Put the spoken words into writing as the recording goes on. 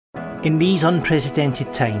In these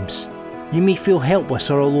unprecedented times, you may feel helpless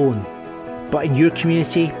or alone, but in your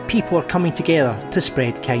community, people are coming together to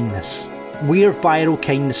spread kindness. We're Viral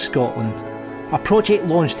Kindness Scotland, a project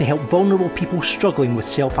launched to help vulnerable people struggling with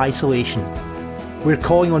self-isolation. We're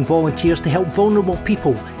calling on volunteers to help vulnerable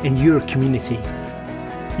people in your community.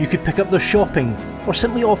 You could pick up their shopping or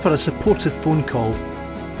simply offer a supportive phone call.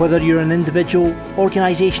 Whether you're an individual,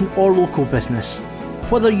 organisation or local business,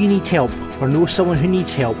 whether you need help or know someone who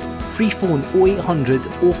needs help, free phone 0800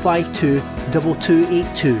 052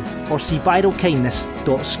 2282 or see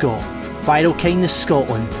viralkindness.scot. Viral Kindness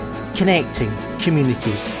Scotland, connecting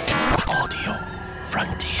communities. Audio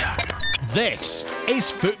Frontier. This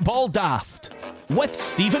is Football Daft with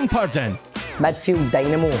Stephen Purden, midfield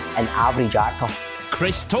dynamo and average actor,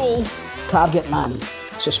 Chris Toll, target man,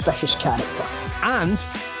 suspicious character, and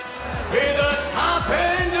with the top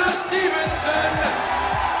end of Stevenson,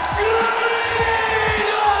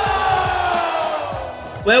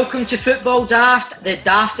 Welcome to Football Daft, the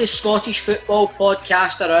daftest Scottish football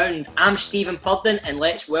podcast around. I'm Stephen Purden and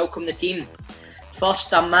let's welcome the team.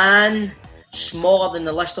 First, a man smaller than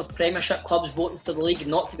the list of Premiership clubs voting for the league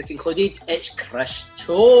not to be concluded. It's Chris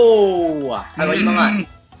Toll. How are you, my man?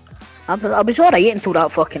 I was alright until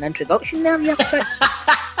that fucking introduction there, you prick.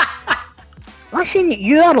 Listen,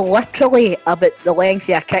 you are literally about the length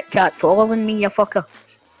of a Kit Kat taller than me, you fucker.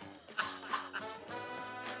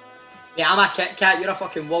 Yeah, I'm a Kit Kat, you're a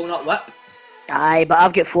fucking walnut whip. Aye, but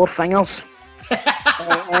I've got 4 fingers.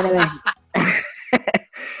 Anyway.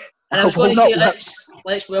 And I was going to say,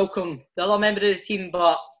 let's welcome the other member of the team,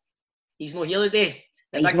 but he's not here today.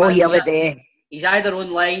 He's not here today. He's either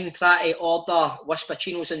online trying to order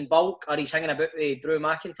Whispachinos in bulk, or he's hanging about with Drew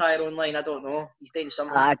McIntyre online. I don't know. He's doing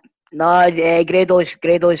something.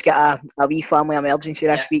 Grado's got a wee family emergency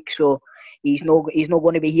this week, so he's not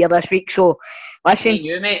going to be here this week. So, listen. Hey,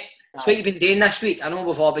 you, mate. So what you've been doing this week? I know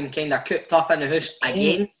we've all been kind of cooped up in the house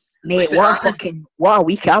again. Mate, what a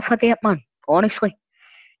week I've had it, man. Honestly.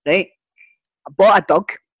 Right? I bought a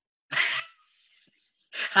dog.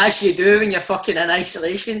 As you do when you're fucking in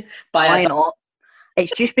isolation. Why not?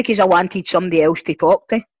 It's just because I wanted somebody else to talk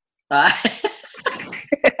to.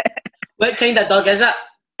 What kind of dog is it?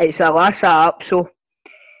 It's a Lhasa Apso.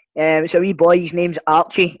 It's a wee boy, his name's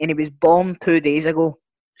Archie, and he was born 2 days ago.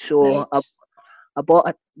 So nice. I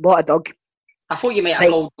bought a dog. I thought you might have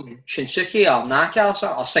called him Shinsuke or Naka or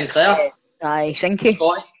something, or Sinclair. Aye, Sinky.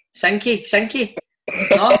 Sinky?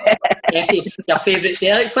 No? Your favourite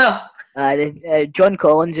Celtic player? John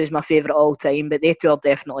Collins is my favourite all time, but they two are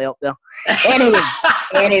definitely up there.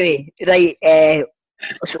 Anyway, right,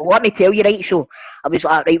 so let me tell you, right, so I was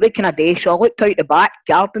like, right, what can I do? So I looked out the back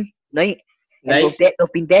garden, right, and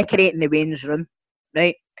we've been decorating the Wayne's room,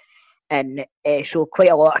 right, and so quite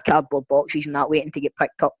a lot of cardboard boxes and that waiting to get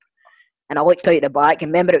picked up, and I looked out the back,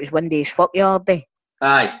 and remember it was windy as fuck the other day?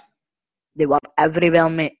 Aye. They were everywhere,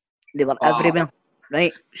 mate, everywhere,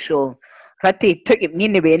 right, so me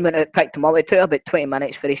and the Wayne went out, picked them up. It took about 20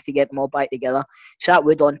 minutes for us to get them all back together. Sat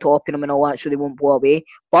wood on top of them and all that so they won't blow away.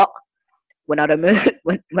 But when I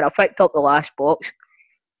picked up the last box,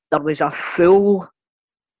 there was a full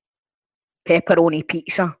pepperoni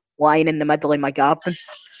pizza lying in the middle of my garden.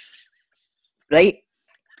 Right?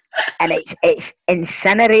 And it's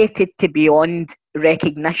incinerated to beyond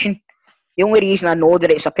recognition. The only reason I know that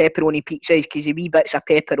it's a pepperoni pizza is because the wee bits of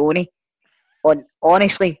pepperoni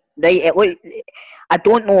honestly, right, I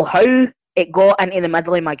don't know how it got into the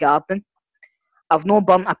middle of my garden. I've not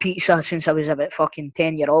burnt a pizza since I was about fucking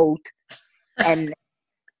 10-year-old. And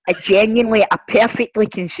a perfectly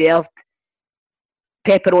conserved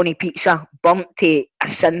pepperoni pizza burnt to a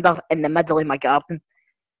cinder in the middle of my garden.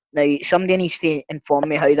 Now, somebody needs to inform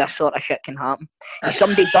me how this sort of shit can happen. Has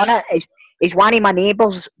somebody done it? Is one of my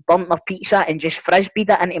neighbours burnt my pizza and just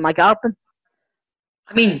frisbeed it into my garden?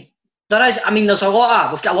 There's we've got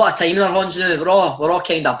a lot of time in our hands now. We're all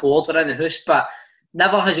kind of bored. We're in the house, but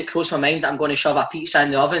never has it crossed my mind that I'm going to shove a pizza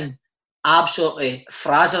in the oven, absolutely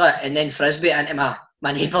frazzle it, and then frisbee it into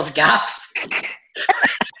my neighbour's gaff.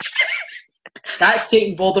 That's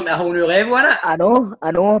taking boredom to a whole new level, isn't it? I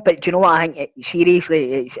know, but do you know what I think?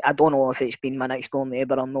 Seriously, I don't know if it's been my next door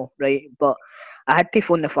neighbour or not, right? But I had to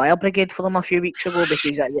phone the fire brigade for them a few weeks ago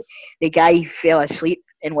because the guy fell asleep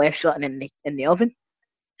and left something in the oven.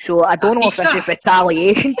 So I don't know if this is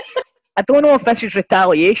retaliation. I don't know if this is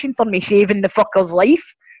retaliation for me saving the fucker's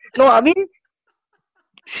life. You know what I mean?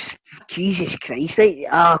 Jesus Christ.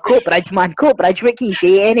 Coatbridge, man. Coatbridge, what can you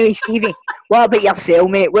say? Anyway, Stevie, what about yourself,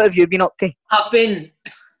 mate? What have you been up to? I've been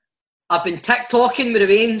TikToking with the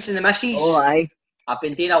Waynes and the missus. Oh, aye. I've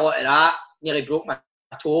been doing a lot of that. Nearly broke my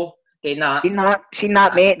toe. Seen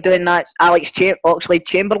that mate doing that Oxlade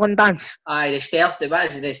Chamberlain dance. Aye,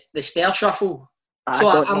 the stair shuffle. I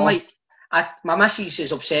So don't I'm know. like, my missus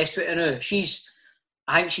is obsessed with it now.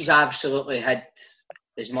 I think she's absolutely had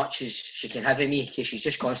as much as she can have of me because she's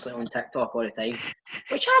just constantly on TikTok all the time,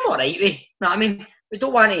 which I'm alright with. You know what I mean? We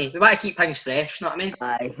want to keep things fresh. You know what I mean?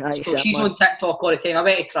 Aye, So she's on TikTok all the time. I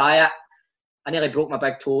went to try it. I nearly broke my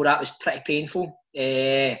big toe. That was pretty painful.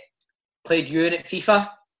 Played Ewan at FIFA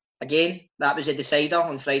again. That was a decider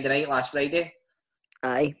on Friday night, last Friday.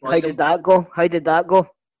 Aye. How did that go?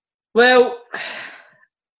 Well,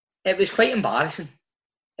 it was quite embarrassing.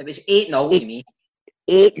 It was 8-0 to me.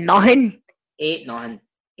 8-0?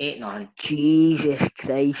 8-0. Jesus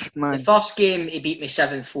Christ, man. The first game, he beat me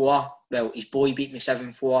 7-4. Well, his boy beat me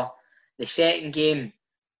 7-4. The second game,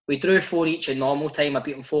 we drew 4 each in normal time. I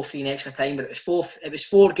beat him 4-3 in extra time, but it was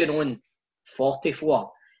 4 going on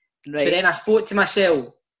 44. Right. So then I thought to myself,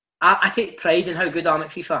 I take pride in how good I am at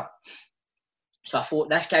FIFA. So I thought,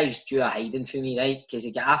 this guy's due a hiding for me, right? Because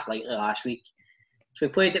he got half lightly last week. So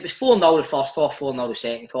we played, it was 4-0 the first half, 4-0 the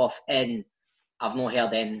second half, and I've not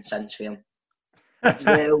heard anything since for him.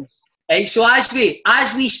 Well, Right, so as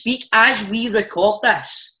we speak, as we record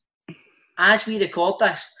this, there's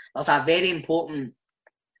a very important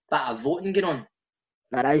bit of voting going on.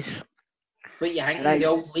 there is. What you think of the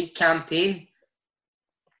old league campaign?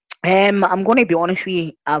 I'm going to be honest with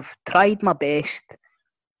you. I've tried my best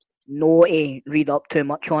not to read up too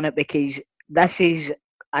much on it because this is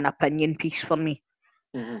an opinion piece for me.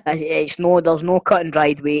 Mm-hmm. There's no cut and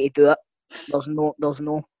dried way to do it. There's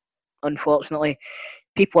no. Unfortunately,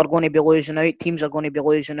 people are going to be losing out. Teams are going to be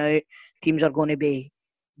losing out. Teams are going to be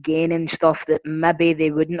gaining stuff that maybe they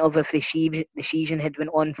wouldn't have if the season had went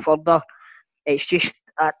on further. It's just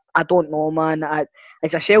I don't know, man.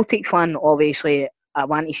 As a Celtic fan, obviously, I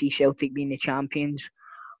want to see Celtic being the champions,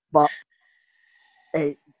 but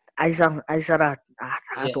is there a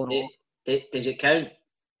I don't know. Does it count?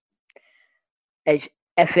 If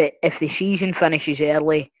the season finishes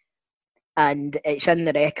early and it's in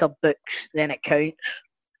the record books, then it counts.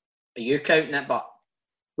 Are you counting it, but?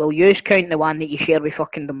 Well, you count the one that you share with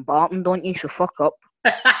fucking Dumbarton, don't you? So fuck up.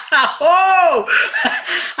 Oh!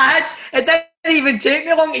 It didn't even take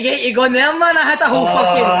me long to get you going there, man. I had a whole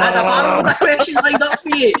I had a barrel of questions lined up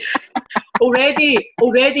for you. Already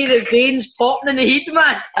the veins popping in the head,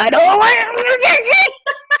 man. I know.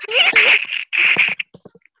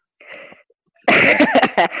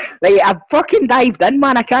 Right, I've fucking dived in,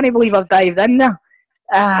 man. I can't believe I've dived in there.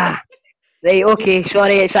 Right, okay,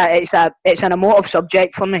 sorry, it's an emotive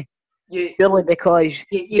subject for me. Purely because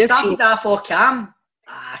you started off for Cam.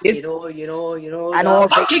 You know. I know.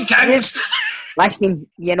 Fucking counts. Listen,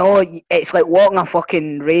 it's like walking a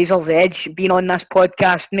fucking razor's edge being on this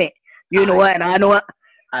podcast, mate. You know it and I know it.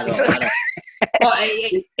 I know. But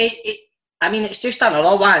I mean, it's just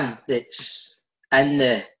another one that's in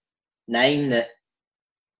the 9 that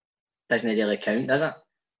doesn't really count, does it?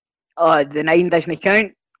 Oh, the 9 doesn't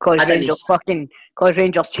count because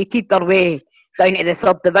Rangers cheated their way down to the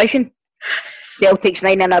 3rd division. Celtic's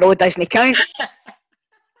 9 in a row doesn't count.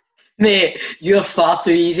 Mate, you're far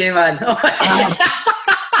too easy, man.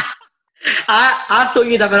 I thought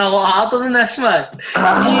you'd have been a lot harder than this, man.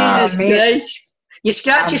 Jesus Christ. You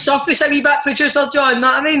scratch your surface a wee bit, producer John, know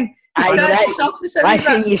what I mean?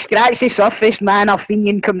 You scratch the surface, man, a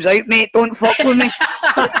Fenian comes out, mate. Don't fuck with me.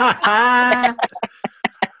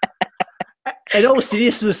 In all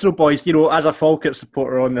seriousness, though, boys, as a Falkirk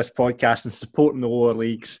supporter on this podcast and supporting the lower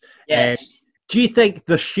leagues, yes. Do you think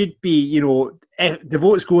there should be, if the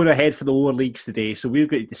vote's going ahead for the lower leagues today, so we're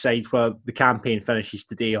going to decide whether the campaign finishes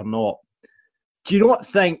today or not. Do you not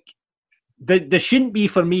think that there shouldn't be,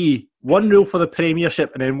 for me, one rule for the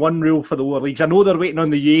Premiership and then one rule for the lower leagues? I know they're waiting on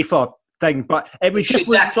the UEFA thing, but it would just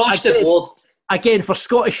be across the board. Again, for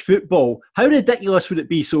Scottish football, how ridiculous would it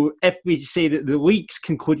be? So if we say that the leagues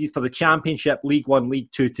concluded for the Championship, League 1, League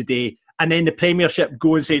 2 today, and then the Premiership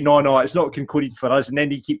go and say, no, it's not concluded for us, and then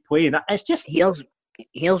they keep playing. It's just...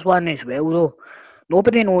 Here's one as well, though.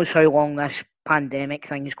 Nobody knows how long this pandemic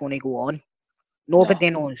thing is going to go on. Nobody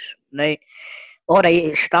knows, right? All right,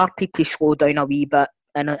 it started to slow down a wee bit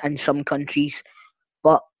in some countries,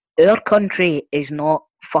 but our country is not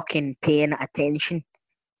fucking paying attention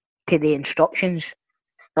to the instructions.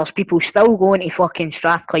 There's people still going to fucking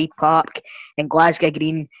Strathclyde Park and Glasgow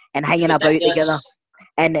Green and hanging about together.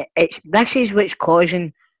 And this is what's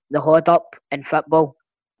causing the hold up in football.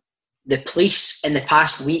 The police in the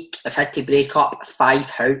past week have had to break up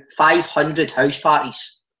 500 house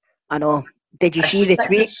parties. I know. Did you see the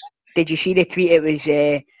tweet? It was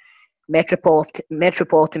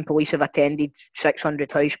Metropolitan Police have attended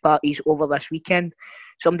 600 house parties over this weekend.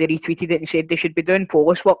 Somebody retweeted it and said they should be doing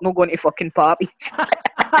police work, not going to fucking parties.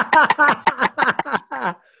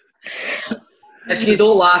 If you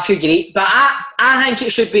don't laugh, you're great. But I think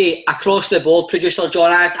it should be across the board, producer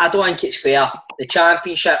John. I don't think it's fair. The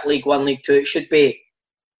Championship, League 1, League 2, it should be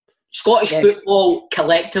Scottish football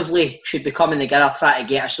collectively should be coming together trying to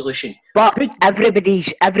get a solution. But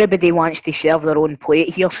everybody wants to serve their own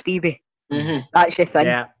plate here, Stevie. Mm-hmm. That's the thing.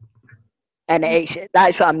 Yeah. And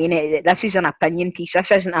that's what I mean. This is an opinion piece.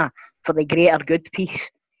 This isn't a for the greater good piece.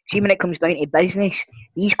 See, when it comes down to business,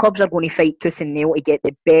 these clubs are going to fight tooth and nail to get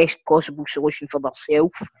the best possible solution for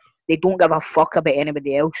themselves. They don't give a fuck about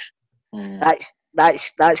anybody else.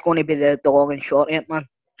 That's going to be the long and short of it, man.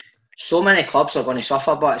 So many clubs are going to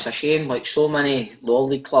suffer, but it's a shame. Like so many lower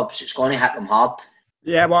league clubs, it's going to hit them hard.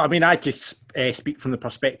 Yeah, well, I mean, I just speak from the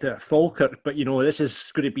perspective of Falkirk, but this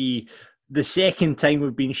is going to be the second time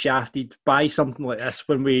we've been shafted by something like this.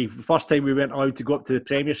 When the first time we weren't allowed to go up to the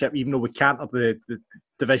Premiership, even though we can't have the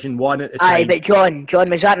Division 1 at the time. Aye, but John,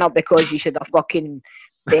 was that not because you said a fucking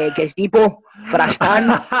gazebo for a stand?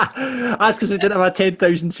 That's because we didn't have a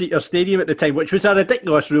 10,000-seater stadium at the time, which was a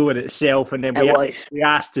ridiculous rule in itself. And then we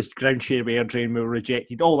asked to ground share with Airdrie and we were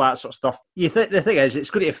rejected, all that sort of stuff. The thing is,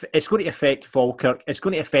 it's going to affect Falkirk. It's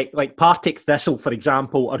going to affect, like, Partick Thistle, for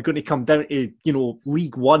example, are going to come down to,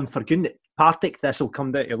 League 1, for goodness. Partick Thistle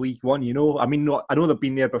come down to League 1, I mean, I know they've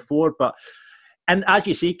been there before, but... And as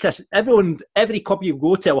you say, Chris, every club you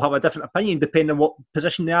go to will have a different opinion depending on what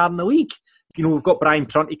position they are in the league. We've got Brian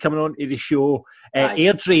Prunty coming on to the show.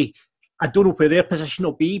 Airdrie, I don't know where their position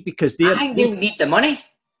will be because I think they'll need the money.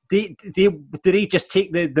 Do they just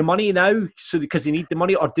take the money now because they need the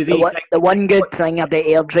money, or do they? The one good thing about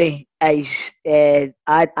Airdrie is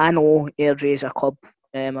I know Airdrie is a club.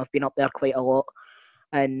 I've been up there quite a lot,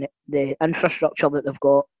 and the infrastructure that they've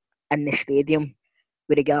got in the stadium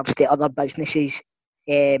with regards to other businesses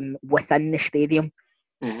within the stadium,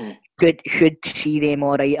 should see them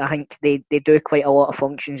all right. I think they do quite a lot of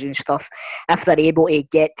functions and stuff. If they're able to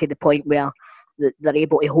get to the point where they're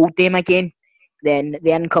able to hold them again, then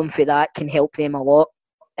the income for that can help them a lot.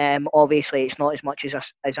 Obviously, it's not as much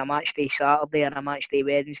as a match day Saturday or a match day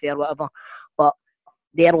Wednesday or whatever, but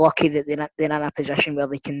they're lucky that they're in a position where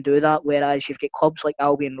they can do that. Whereas you've got clubs like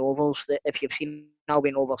Albion Rovers that, if you've seen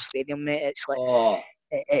Albion Rovers Stadium, mate, it's like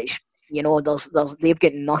it's they've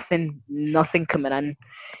got nothing coming in.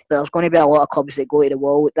 But there's going to be a lot of clubs that go to the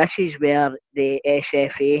wall. This is where the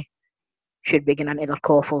SFA should be getting into their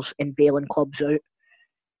coffers and bailing clubs out.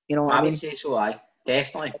 You know what I mean? would say so.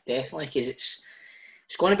 Definitely, because it's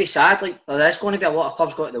going to be sad. Like, there's going to be a lot of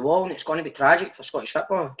clubs going to the wall, and it's going to be tragic for Scottish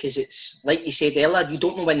football because it's like you said earlier. You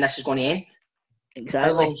don't know when this is going to end.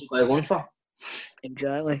 Exactly. How long is it going to go on for?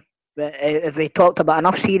 Exactly. But if we talked about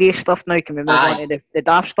enough serious stuff now, can we move on to the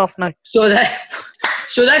daft stuff now? So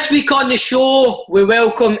this week on the show, we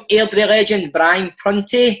welcome Airdrie legend Brian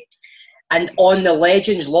Prunty, and on the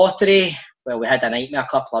Legends Lottery, well, we had a nightmare a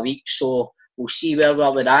couple of weeks, so we'll see where we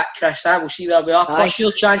are with that, Chris. We'll see where we are. Plus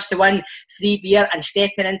your chance to win free beer and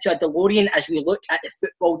stepping into a DeLorean as we look at the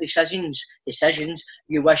football decisions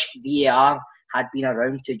you wish VAR had been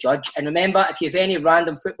around to judge. And remember, if you have any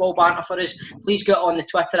random football banter for us, please get on the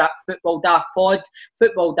Twitter at Football Daft Pod,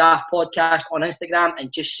 Football Daft Podcast on Instagram,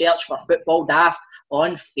 and just search for Football Daft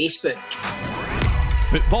on Facebook.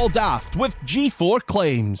 Football Daft with G4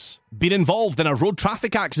 Claims. Been involved in a road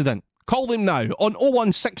traffic accident? Call them now on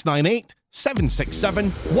 01698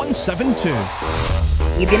 767 172.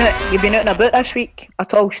 You've been out and about this week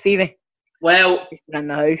at all, Stevie? Well, in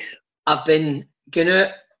the house. I've been going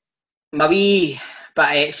out my wee bit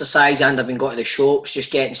of exercise, and I've been going to the shops,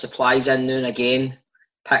 just getting supplies in now and again,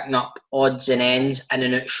 picking up odds and ends in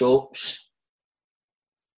and out shops.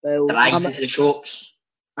 Well, driving to the shops.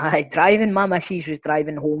 Driving. My missus was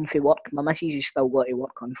driving home for work. My missus has still got to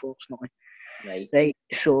work, unfortunately. Right.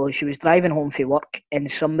 So she was driving home for work,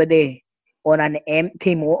 and somebody on an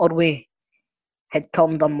empty motorway had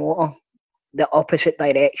turned their motor the opposite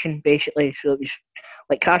direction, basically. So it was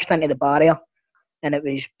like crashed into the barrier, and it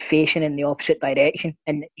was facing in the opposite direction.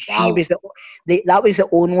 And she was that was the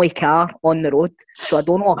only car on the road. So I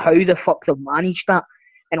don't know how the fuck they've managed that,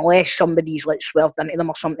 unless somebody's like swerved into them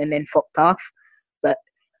or something and then fucked off. But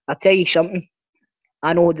I'll tell you something.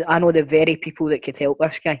 I know the very people that could help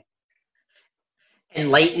this guy.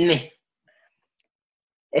 Enlighten me.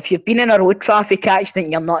 If you've been in a road traffic accident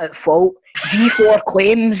and you're not at fault, G4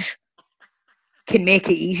 Claims can make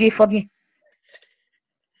it easy for you.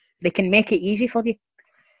 They can make it easy for you.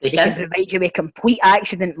 They can provide you with complete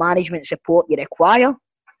accident management support you require.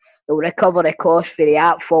 they'll recover the cost for the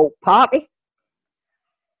at-fault party.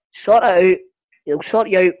 They'll sort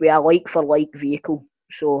you out with a like-for-like vehicle.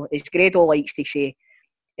 So, as Grado likes to say,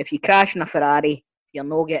 if you crash in a Ferrari, you're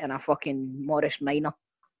not getting a fucking Morris Minor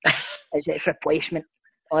as its replacement.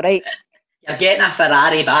 Alright? You're getting a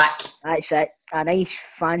Ferrari back. That's it. A nice,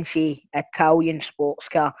 fancy Italian sports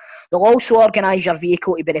car. They'll also organise your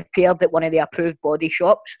vehicle to be repaired at one of the approved body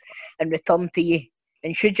shops and returned to you.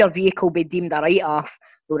 And should your vehicle be deemed a write-off,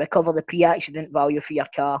 they'll recover the pre-accident value for your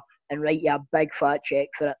car and write you a big fat cheque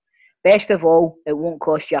for it. Best of all, it won't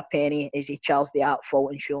cost you a penny as they charge the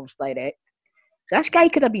at-fault insurance direct. So this guy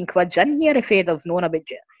could have been quids in here if he'd have known about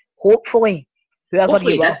it. Hopefully, whoever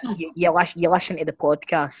you are, you listen to the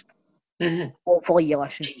podcast. Mm-hmm. Hopefully you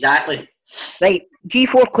listen. Exactly. Right,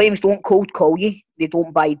 G4 Claims don't cold call you. They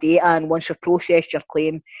don't buy data, and once you've processed your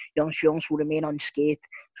claim, your insurance will remain unscathed.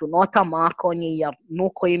 So not a mark on you. Your no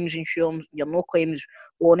claims insurance, your no claims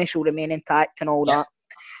bonus will remain intact and all that.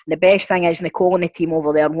 And the best thing is Nicole and the team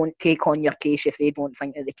over there won't take on your case if they don't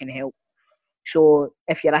think that they can help. So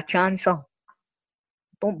if you're a chancer,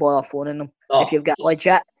 don't bother phoning them. If you've got a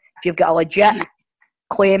legit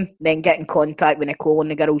claim, then get in contact with Nicole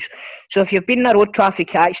and the girls. So if you've been in a road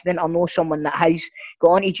traffic accident or know someone that has, go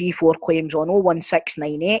on to G4 Claims on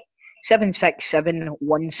 01698 767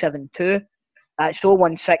 172. That's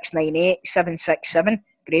 01698 767,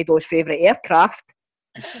 Grado's favourite aircraft,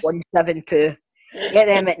 172. Get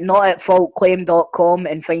them at notatfaultclaim.com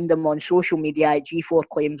and find them on social media at G4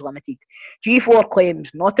 Claims Limited. G4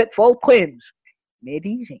 Claims, not at fault claims. Made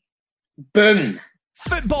easy. Boom.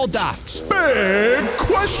 Football Daft's big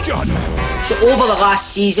question. So over the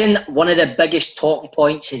last season, one of the biggest talking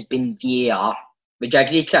points has been VAR. Would you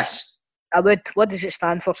agree, Chris? I would. What does it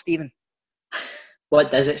stand for, Stephen? What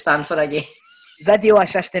does it stand for again? Video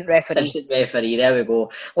Assistant Referee. Assistant Referee, there we go.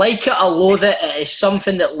 Like it or loathe it, it is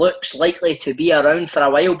something that looks likely to be around for a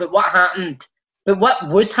while. But what happened? But what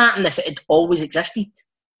would happen if it had always existed?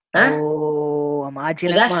 Huh? Oh, imagine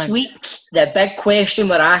so it, this man. week, the big question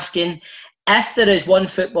we're asking, if there is one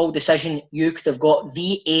football decision you could have got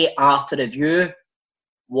VAR to review,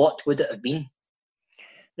 what would it have been?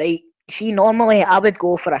 Right, see, normally I would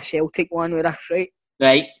go for a Celtic one with this, right?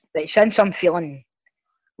 Right. But since I'm feeling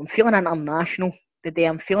international today,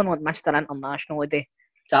 I'm feeling like Mr. International today.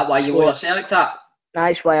 Is that why you wore your Celtic top?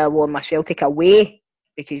 That's why I wore my Celtic away,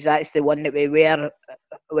 because that's the one that we wear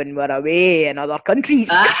when we're away in other countries.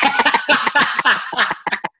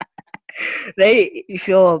 Right,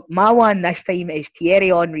 so my one this time is Thierry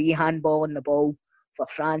Henry handballing the ball for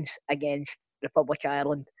France against Republic of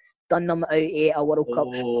Ireland. Done them out at a World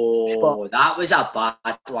Cup spot. That was a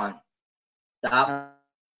bad one.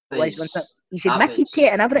 He's admitted to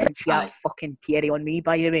it and everything. See that fucking Thierry Henry,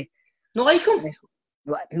 by the way. Not like him?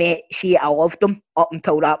 Mate, see, I loved him up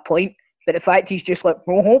until that point. But the fact he's just like,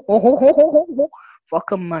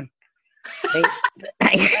 fuck him, man.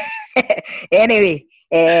 Right. Anyway,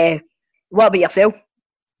 what about yourself?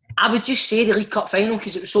 I would just say the League Cup final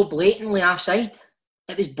because it was so blatantly offside.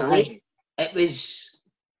 It was blatant. It was,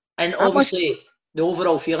 and obviously the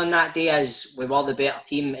overall feeling that day is we were the better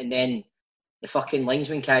team, and then the fucking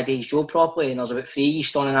linesman can't do his job properly, and there's about 3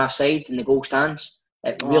 standing offside in the goal stands.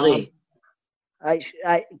 It really.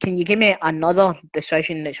 Can you give me another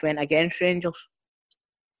decision that's went against Rangers?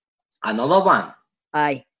 Another one?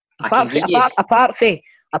 Aye. Apart from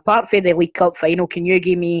the League Cup final, can you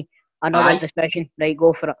give me another decision? Right,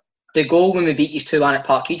 go for it. The goal when we beat you 2-1 at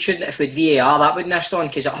Parkhead, shouldn't it? If with VAR, that wouldn't have stood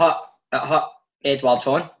because it hit Edwards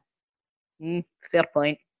on. Fair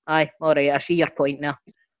point. Aye, alright, I see your point now.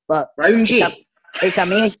 But Roundy.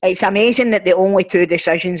 It's amazing that the only 2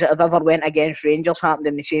 decisions that have ever went against Rangers happened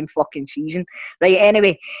in the same fucking season. Right,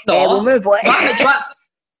 anyway, we'll move on. Do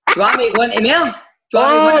you want me to go into mail?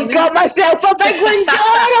 I've got myself a big one,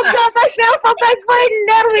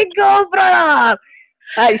 There we go, brother.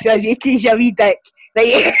 That's as you tease your wee dick.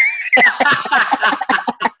 Right.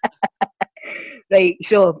 Right,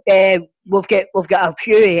 so we've got a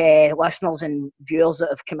few listeners and viewers that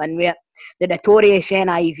have come in with it. The notorious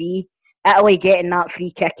NIV, Italy getting that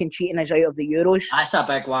free kick and cheating us out of the Euros. That's a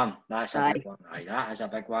big one. Aye, that is a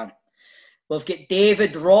big one. We've got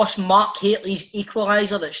David Ross, Mark Hateley's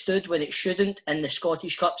equaliser that stood when it shouldn't in the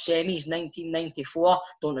Scottish Cup semis 1994.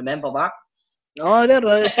 Don't remember that. No,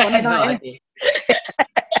 there is funny that.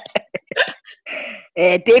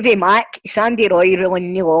 Davy Mack, Sandy Roy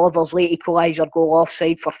ruling Neil Oliver's late equaliser goal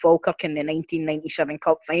offside for Falkirk in the 1997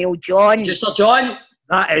 Cup final. John. Just Sir John.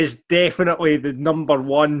 That is definitely the number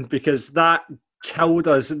one because that killed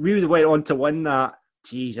us. We would have went on to win that.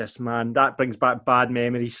 Jesus, man, that brings back bad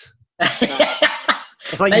memories.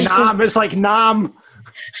 It's like Nam. It's like Nam.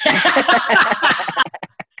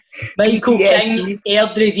 Michael Yeah. King,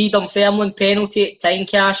 Airdrie v Dunfermline penalty at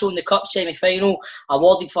Tynecastle in the Cup semi-final,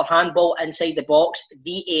 awarded for handball inside the box.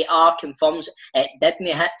 VAR confirms it didn't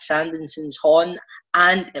hit Sanderson's horn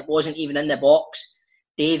and it wasn't even in the box.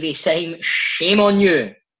 Davy Syme, shame on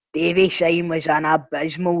you. Davy Syme was an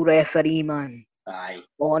abysmal referee, man. Aye.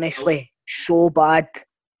 Honestly, so bad.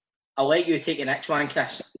 I'll let you take the next one,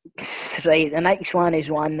 Chris. Right, the next one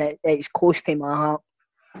is one that it's close to my heart.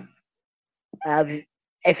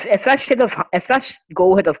 If this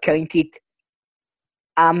goal had have counted,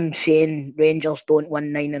 I'm saying Rangers don't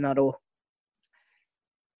win 9 in a row.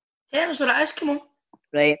 Tell us what it is, come on.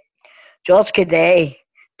 Right, George Cadetti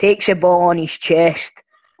takes the ball on his chest,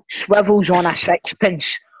 swivels on a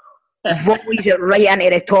sixpence, volleys it right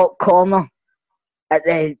into the top corner at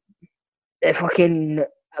the fucking.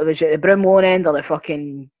 Was it the Broomloan end or the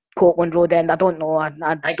fucking Copeland Road end? I don't know. I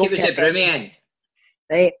I think it was the Broomy end.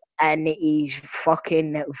 Right, and he's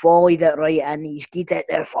fucking volleyed it right and he's gied it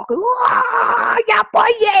the fucking. Yeah, boy,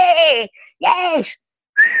 yeah! Yes!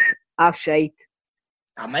 Offside.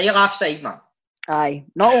 A mile offside, man. Aye.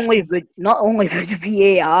 Not only would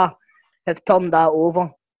VAR have turned that over,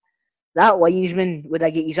 that linesman would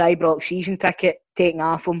have got his Ibrox season ticket taken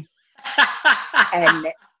off him. And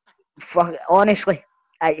honestly,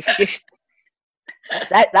 it's just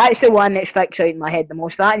that's the one that sticks out in my head the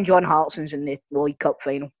most. That and John Hartson's in the League Cup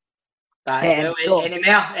final. That is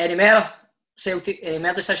any more Celtic, any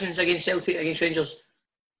more decisions against Celtic against Rangers?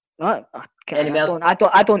 I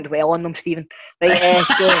don't dwell on them, Stephen. Right,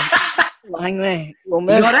 so hang on. We'll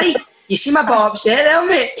move. You alright? You seem a bit upset there,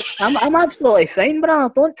 mate. I'm absolutely fine,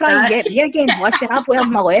 brother. Don't try and get me again. Listen, I've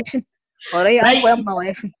learned my lesson. Alright, I've learned my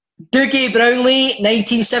lesson. Dougie Brownlee,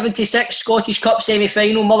 1976 Scottish Cup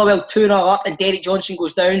semi-final, Motherwell 2-0 up and Derek Johnson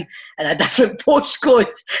goes down in a different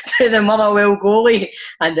postcode to the Motherwell goalie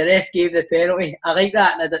and the ref gave the penalty. I like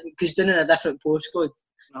that because doing in a different postcode.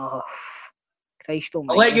 Oh, Christ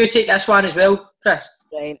almighty. I'll let you take this one as well, Chris.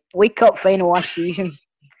 Right, League Cup final last season.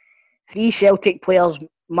 3 Celtic players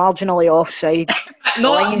marginally offside.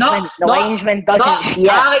 The linesman doesn't see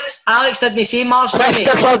it. Alex didn't say marginally.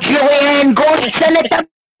 Christopher Julian goes in at the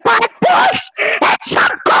back post. It's a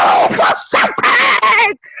goal for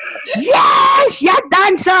Celtic! Yes, you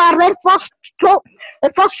dancer. The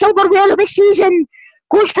first silverware of the season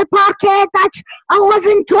goes to Parkhead. That's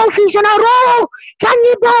 11 trophies in a row. Can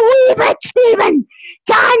you believe it, Stephen?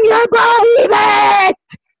 Can you believe it?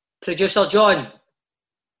 Producer John.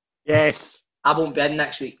 Yes. I won't be in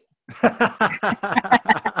next week.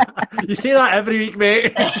 You say that every week,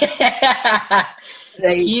 mate.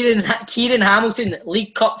 Right. Kieran Hamilton,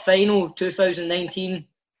 League Cup final 2019.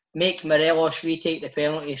 Make Morelos retake the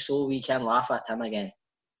penalty so we can laugh at him again.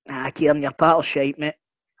 Kieran, you're part of shite, mate.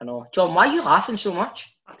 I know. John, why are you laughing so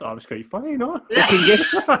much? I thought it was quite funny, no? That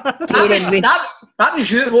was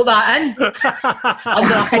you who wrote that in.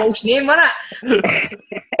 Under a false name, wasn't it?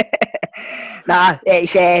 Nah,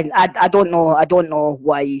 it's I don't know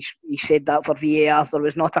why he said that for VAR. There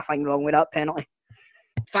was not a thing wrong with that penalty.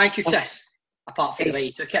 Thank you, Chris. Apart from the way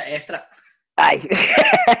you took it after it. Aye.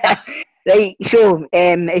 Right, so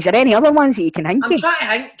is there any other ones that you can think of? I'm trying to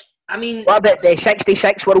think. I mean, what about the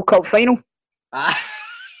 66 World Cup final? Aye.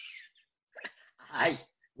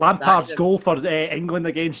 Lampard's goal for England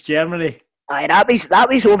against Germany. Aye, that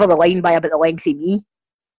was over the line by about the length of me.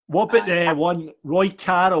 What about the one, Roy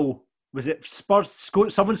Carroll? Was it Spurs?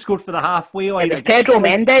 Someone scored for the halfway line. It was Pedro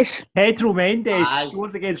Mendes. Pedro Mendes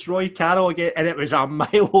scored against Roy Carroll again, and it was a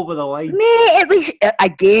mile over the line. Mate, it was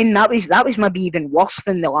again. That was maybe even worse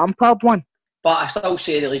than the Lampard one. But I still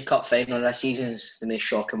say the League Cup final this season is the most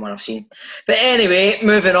shocking one I've seen. But anyway,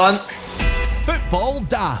 moving on. Football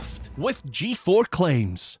Daft with G4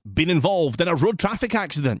 Claims. Been involved in a road traffic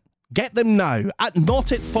accident? Get them now at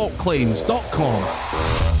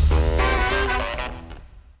notitfaultclaims.com.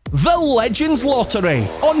 The Legends Lottery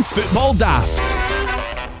on Football Daft.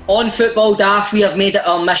 On Football Daft, we have made it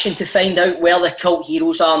our mission to find out where the cult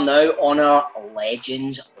heroes are now on our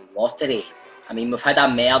Legends Lottery. I mean, we've had a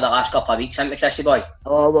mare the last couple of weeks, haven't we, Chrissy boy?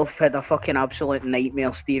 Oh, we've had a fucking absolute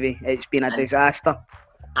nightmare, Stevie. It's been a disaster.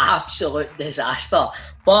 Absolute disaster.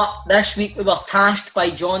 But this week we were tasked by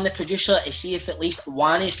John, the producer, to see if at least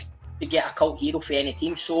one is to get a cult hero for any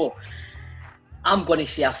team. So I'm going to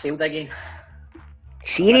say I failed again.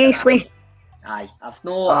 Seriously? Aye,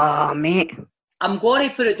 Oh, mate. I'm going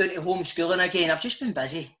to put it down to homeschooling again. I've just been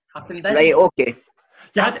busy. I've been busy. Right, okay.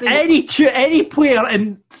 You had any player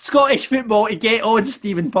in Scottish football to get on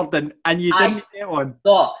Stephen Purden, and you didn't get one.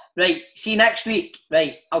 No, right. See next week.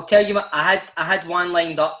 Right, I'll tell you what. I had one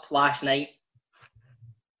lined up last night.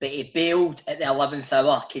 but he bailed at the 11th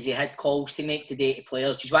hour because he had calls to make today to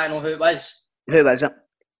players. Do you want to know who it was? Who was it? Do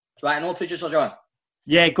you want to know, Producer John?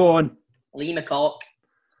 Yeah, go on. Lee McCulloch.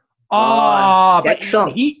 Oh, but Dixon.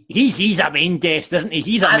 he's a main guest, isn't he?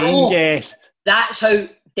 He's a I main know. guest. That's how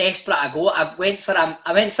desperate I go. I went for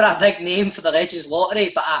a big name for the Legends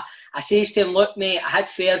Lottery, but I says to him, look, mate, I had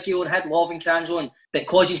Fergie on, had Lovenkrands on, but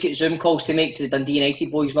because he's got Zoom calls to make to the Dundee United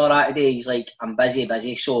boys and all that today, he's like, I'm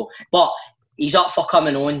busy. So, but he's up for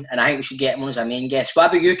coming on, and I think we should get him on as a main guest.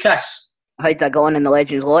 What about you, Chris? How'd I go on in the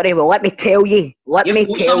Legends Lottery? Well, let me tell you. You've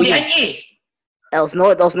got somebody, ain't you? There's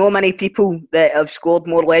no many people that have scored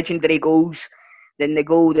more legendary goals than the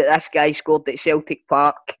goal that this guy scored at Celtic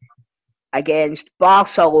Park against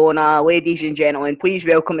Barcelona. Ladies and gentlemen, please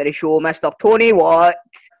welcome to the show, Mr. Tony Watt.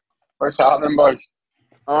 What's happening, boys?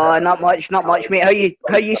 Oh, not much, mate.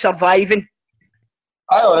 How you surviving?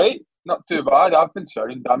 Aye, alright. Not too bad. I've been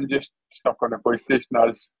sound. I'm just stuck on the PlayStation.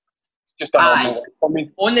 It's just a normal life for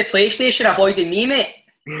me. On the PlayStation, avoiding me, mate.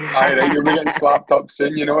 Aye, right. You'll be getting slapped up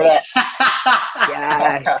soon, you know that?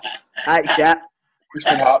 Yeah, that's it. What's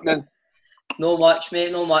been happening? No much,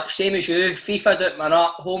 mate, no much. Same as you. FIFA doing my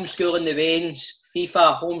nut, homeschooling the veins,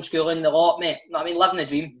 FIFA, homeschooling the lot, mate. You know what I mean? Living the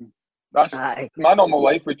dream. That's Aye. my normal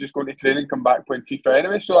life was just going to training, come back playing FIFA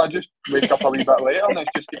anyway, so I just wake up a wee bit later and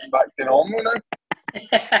it's just getting back to normal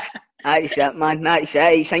now. That's it, man. That's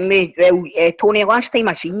it. It's thing, mate. Well, Tony, last time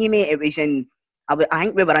I seen you, mate, it was in. I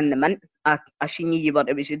think we were in the Mint. I seen you.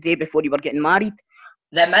 It was the day before you were getting married.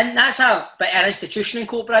 The Mint, that's a bit of an institution in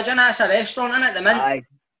Coatbridge, and that's a restaurant, isn't it? The Mint. Aye.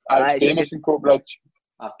 It's famous in Coatbridge.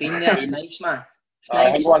 I've been there. It's nice, man. It's I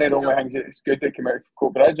nice. think one of the only things that's good to come out of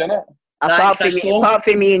Coatbridge, isn't it? Apart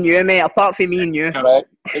from me and you, mate. Apart from me and you. Correct.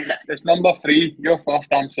 It's number 3. You're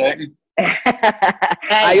first, I'm second.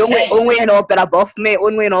 I only an order above, mate.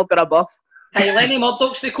 Only an order above. Hey, Lenny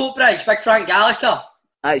Murdoch's for Coatbridge, Big Frank Gallagher.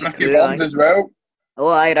 That's Ricky true. Burns Aye. as well. Oh,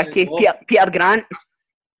 aye, Ricky. Peter Grant.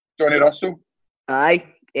 Johnny Russell. Aye.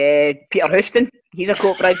 Peter Houston. He's a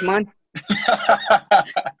Coatbridge man.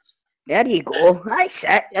 There you go. That's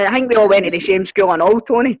it. I think we all went to the same school and all,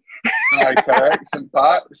 Tony. Aye, correct. St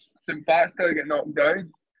Pat's till get knocked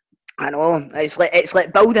down. I know. It's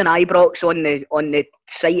like building Ibrox on the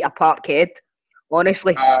site of Parkhead.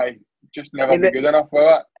 Honestly. Aye, just never be good enough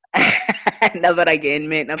for it. Never again,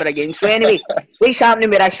 mate. Never again. So anyway, what's happening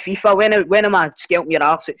with this FIFA? When am I scalping your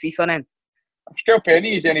arse at FIFA then? I'm still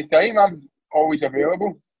pennies any time. I'm always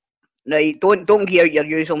available. Right, don't give out your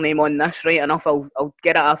username on this, right? Enough. I'll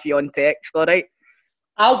get it off you on text, alright?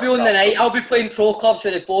 I'll be on the night. I'll be playing pro clubs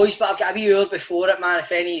with the boys, but I've got a wee hour before it, man.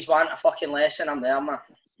 If any of you want a fucking lesson, I'm there, man.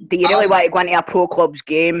 Do you really want to go into a pro club's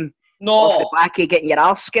game off the No. back of getting your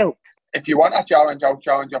arse scalped? If you want a challenge, I'll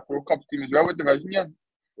challenge your pro club team as well. What division you're in?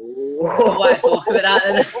 Don't want to talk about that,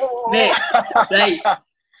 then. Mate. Right.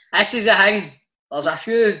 This is the thing. There's a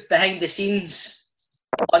few behind the scenes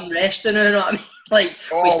unrest, you know what I mean? Like,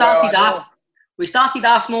 we started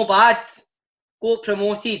off no bad, got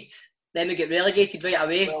promoted, then we get relegated right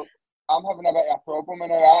away. Well, I'm having a bit of a problem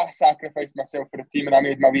now. I sacrificed myself for the team and I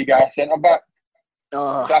made my wee guy a centre back.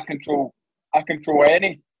 Oh. So I control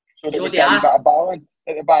any. So that So we do get a I. wee bit of balance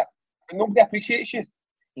at the back. But nobody appreciates you.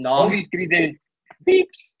 All No. these greedy beeps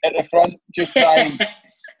at the front just try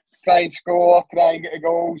and score, try and get the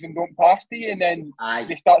goals and don't pass to you, and then Aye.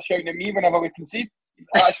 they start shouting at me whenever we concede.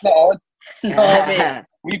 That's not on. No, mate.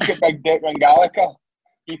 We've got Big Declan Gallagher.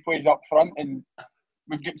 He plays up front, and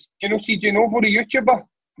we've got, do you know CJ Novo, the YouTuber,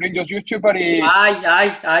 Rangers YouTuber?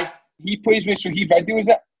 Aye. He plays with, so he videos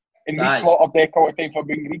it, and we Aye. slaughter Deck all the time for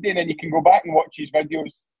being greedy, and then you can go back and watch his videos,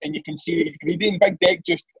 and you can see that he's greedy, and Big Deck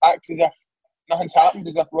just acts as if nothing's happened,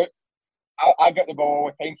 as if, look, I get the ball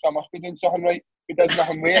all the time, so I must be doing something right. He does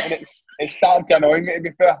nothing with it, and it's starting to annoy me, to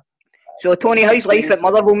be fair. So Tony, how's life at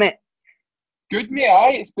Motherwell, mate? Good, mate,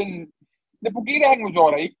 aye. It's been... The Bulgaria thing was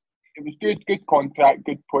alright. It was good contract,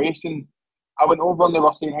 good place, and I went over and they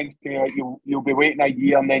were saying things to me like, you'll be waiting a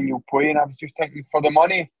year and then you'll play, and I was just thinking, for the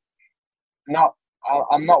money, no,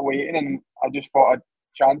 I'm not waiting, and I just thought I'd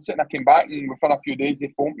chance it, and I came back, and within a few days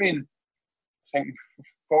they phoned me, and I was thinking,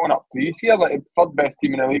 phoning up police here, like the third best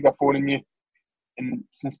team in the league are phoning you, and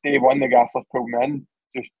since day one the gaffer's pulled me in,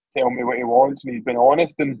 just tell me what he wants, and he's been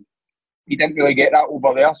honest, and he didn't really get that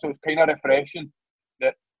over there, so it's kind of refreshing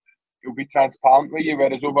that he'll be transparent with you,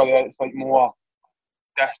 whereas over there it's like more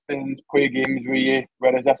distance, play games with you,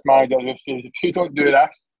 whereas this manager just says, if you don't do this,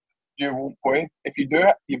 you won't play. If you do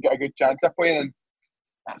it, you've got a good chance of playing, and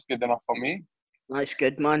that's good enough for me. That's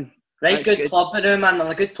good, man. Right, That's good club now, man. They're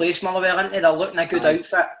in a good place, Motherwell, aren't they? They're looking a good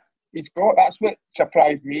outfit. That's what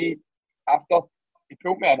surprised me. After he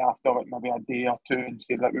pulled me in after like maybe a day or two and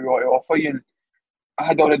said, like, we want to offer you, and I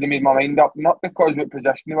had already made my mind up, not because of what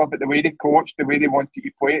position they were, but the way they coached, the way they wanted you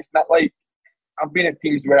to play. It's not like I've been at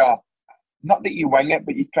teams where, not that you wing it,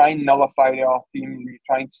 but you try and nullify the other teams and you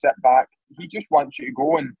try and sit back. He just wants you to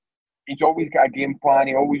go, and he's always got a game plan.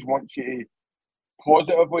 He always wants you to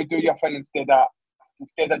positively do your thing instead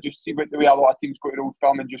of just see what the way a lot of teams go to Old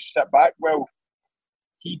Firm and just sit back. Well,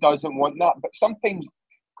 he doesn't want that, but sometimes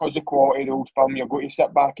because of the quality of the Old Firm, you're going to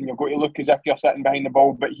sit back and you're going to look as if you're sitting behind the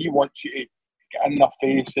ball, but he wants you to get in their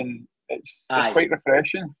face, and it's quite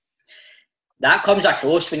refreshing. That comes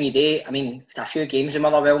across when you do. I mean, a few games in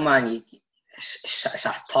Motherwell, man. It's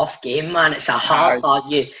a tough game, man. It's a hard.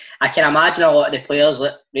 I can imagine a lot of the players,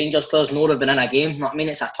 like Rangers players, know they've been in a game. You know what I mean?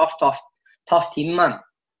 It's a tough team, man.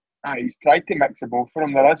 He's tried to mix the both for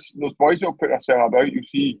him. Those boys will put themselves about. You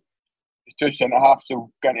see, it's two centre halves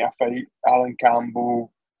will get into a fight. Alan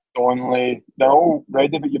Campbell, Donnelly, they're all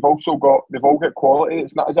ready, but they've all got quality.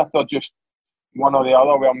 It's not as if they're just one or the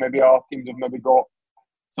other, where maybe our teams have maybe got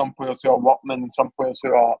some players who are workmen and some players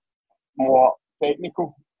who are more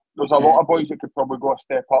technical. There's a lot of boys that could probably go a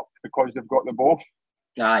step up because they've got the both.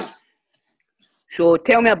 Aye. So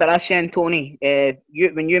tell me about this then, Tony.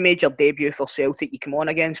 When you made your debut for Celtic, you came on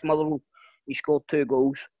against Motherwell. You scored 2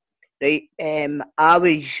 goals, right? I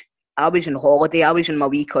was on holiday. I was in my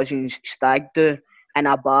wee cousin's stag do in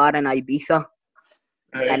a bar in Ibiza,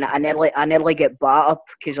 right. And I nearly get battered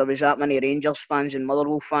because there was that many Rangers fans and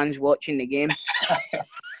Motherwell fans watching the game.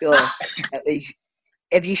 So it was.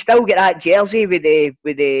 If you still get that jersey with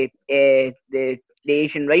the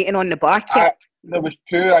Asian writing on the back, there was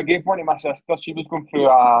 2. I gave one to my sister. She was going through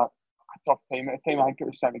a tough time at the time. I think it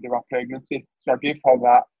was something to do with pregnancy, so I gave her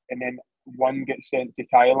that, and then one gets sent to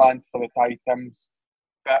Thailand for the Thai Tims.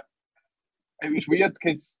 But it was weird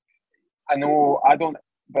because I know I don't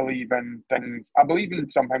believe in things. I believe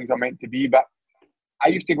in some things are meant to be, but I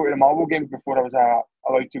used to go to the Motherwell games before I was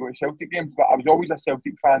allowed to go to Celtic games. But I was always a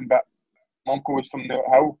Celtic fan, but my uncle was from Newt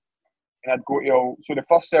Hill, and I'd go to all. So the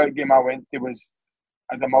first Celtic game I went to was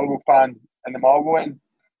as a Motherwell fan in the Motherwell end. Do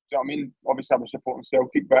you know what I mean? Obviously, I was supporting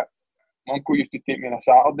Celtic, but my uncle used to take me on a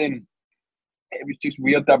Saturday, and it was just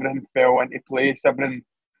weird. Everything fell into place. Everything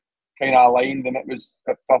kind of aligned, and it was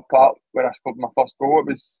at third part where I scored my first goal.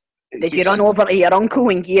 Did you run over to your uncle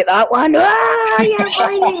and get that one? Yeah, I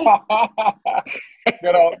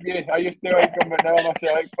used to like him, but now I'm a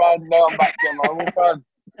Celtic fan. Now I'm back to a Motherwell fan.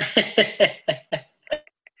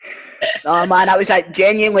 No man, that was a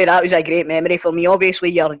great memory for me. Obviously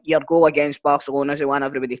your goal against Barcelona is the one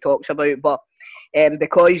everybody talks about, but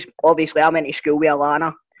because obviously I went to school with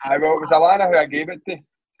Alana. Well, it was Alana who I gave it to.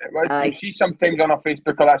 It was, you see sometimes on her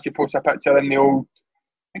Facebook I'll actually post a picture in the old,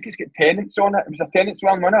 I think it's got Tennent's on it. It was a Tennent's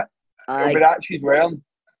one, wasn't it? It'll be that she's wearing.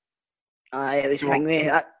 It was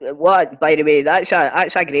Pingway. What, by the way, that's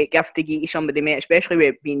a great gift to give to somebody, mate, especially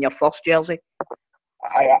with it being your first jersey.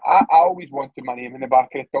 I always wanted my name in the back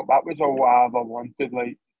of the top. That was all I ever wanted.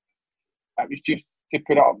 Like, it was just to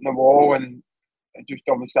put it up on the wall, and it just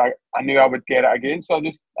obviously I knew I would get it again. So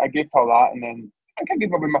I gave her that, and then I think I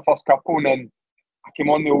gave away my first couple, and then I came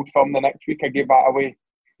on the Old Firm the next week. I gave that away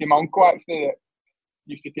to my uncle actually that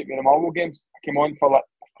used to take me to the Motherwell games. I came on for like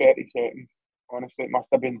 30 seconds. Honestly, it must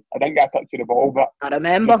have been. I didn't get a touch of the ball, but I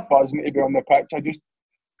remember just buzzing to be on the pitch. I just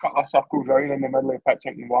cut a circle round in the middle of the pitch,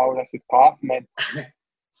 thinking, "Wow, this is class." And then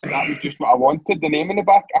that was just what I wanted. The name in the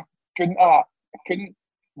back. I couldn't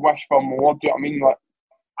wish for more. Do you know what I mean? Like,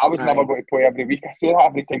 I was never going to play every week. I say that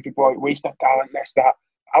every time people are like, waste of talent, this, that.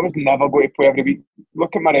 I was never going to play every week.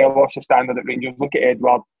 Look at Morelos, the standard at Rangers. Look at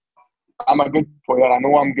Edward. I'm a good player. I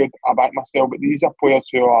know I'm good. I back myself. But these are players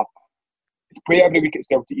who are to play every week at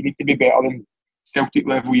Celtic. You need to be better than Celtic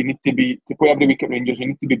level. You need to play every week at Rangers. You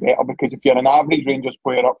need to be better, because if you're an average Rangers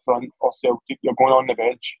player up front or Celtic, you're going on the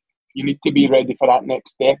bench. You need to be ready for that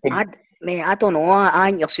next step. And I don't know. I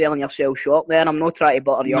think you're selling yourself short there. I'm not trying to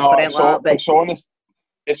butter you up or anything like that. But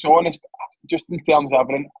it's honest. Just in terms of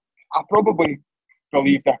everything, I probably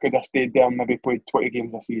believed I could have stayed there and maybe played 20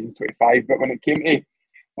 games a season, 25. But when it came to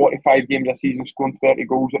 45 games a season, scoring 30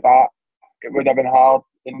 goals at that, it would have been hard.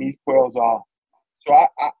 And these players are. So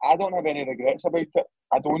I don't have any regrets about it.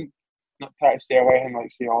 I don't not try to sell anything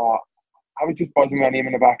like say, I was just buzzing my name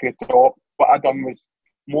in the back of the top. What I done was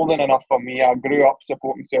more than enough for me. I grew up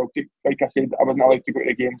supporting Celtic. Like I said, I wasn't allowed to go to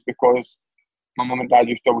the games because my mum and dad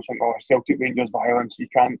used to always think, Celtic Rangers violence, you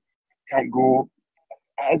can't go.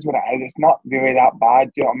 It is what it is. It's not really that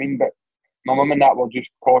bad, do you know what I mean? But my mum and dad were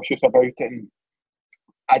just cautious about it, and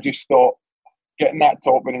I just thought getting that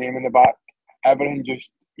top with the name in the back, everything just,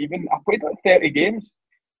 even I played like 30 games.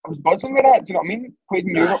 I was buzzing with that, do you know what I mean? Played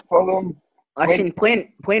in Europe for them. Listen,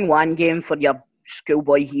 playing one game for your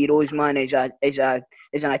schoolboy heroes, man, is an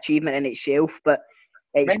achievement in itself. But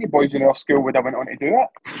it's, many boys in our school would have went on to do it.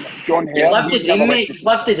 John You've Hare, lived the dream, mate. You've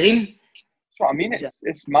lived the dream. That's what I mean.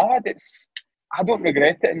 It's mad. I don't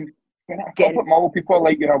regret it. And when I talk at Mull, people are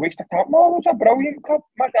like, you're a waste of time. No, it was a brilliant club.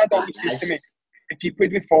 My dad always said to me, if you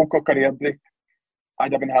played with Falkirk or Airdrie,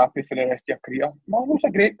 I'd have been happy for the rest of your career. Mull was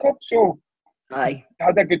a great club, so aye. I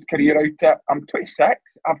had a good career out it. I'm 26.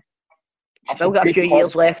 I've Still got a few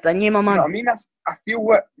years left in you, my man. You know what I mean? I feel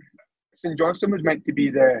that St Johnstone was meant to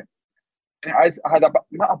be I had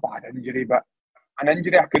not a bad injury, but an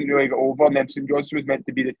injury I couldn't really get over, and then St Johnstone was meant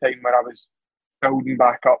to be the time where I was building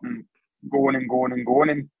back up and going,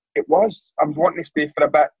 and it was. I was wanting to stay for a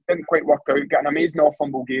bit, didn't quite work out, got an amazing offer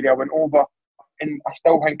from Bulgaria, went over, and I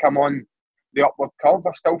still think I'm on the upward curve.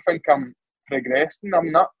 I still think I'm progressing.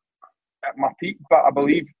 I'm not at my peak, but I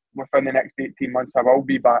believe within the next 18 months I will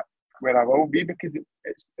be back where I will be, because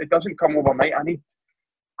it doesn't come overnight. I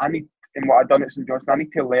need, in what I've done at St Johnstone, I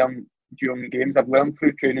need to learn during the games. I've learned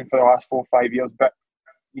through training for the last 4 or 5 years, but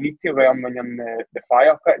you need to learn when you're in the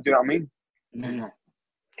fire pit. Do you know what I mean? Mm-hmm.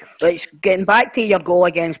 Right, getting back to your goal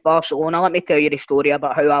against Barcelona, let me tell you the story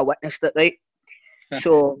about how I witnessed it, right?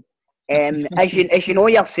 So, as you know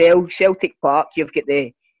yourself, Celtic Park, you've got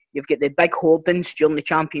the big hoardings during the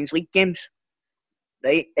Champions League games,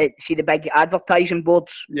 right? See the big advertising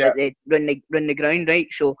boards that they run the ground, right?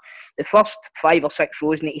 So the first 5 or 6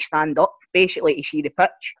 rows need to stand up, basically, to see the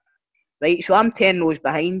pitch, right? So I'm 10 rows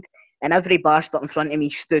behind, and every bastard in front of me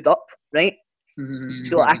stood up, right? Mm-hmm.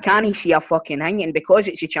 So I can't see a fucking thing, and because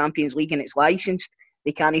it's the Champions League and it's licensed,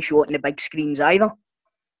 they can't show it on the big screens either,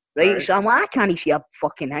 right? So I'm like, I can't see a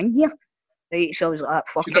fucking thing here, right? So I was like,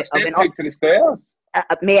 fuck it. I went up to the stairs.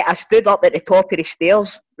 Mate, I stood up at the top of the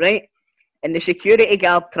stairs, right? And the security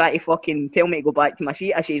guard tried to fucking tell me to go back to my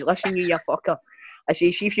seat. I says, listen, you fucker. I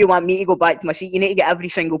says, see, if you want me to go back to my seat, you need to get every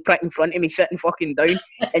single prick in front of me sitting fucking down.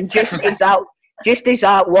 And just as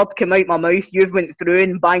that word came out my mouth, you've went through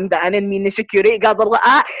and banged it in, and me and the security guard are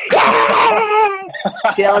like,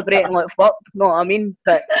 celebrating like fuck. No, I mean,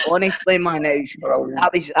 but honestly, man,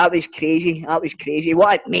 that was crazy. That was crazy.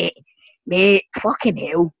 What, mate, fucking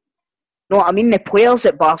hell. No, I mean, the players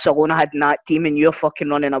that Barcelona had in that team, and you're fucking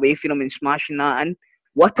running away from them and smashing that in.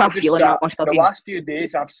 What a feeling that must have been. The last few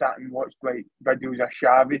days I've sat and watched like videos of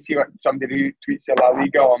Xavi, see like somebody who tweets a La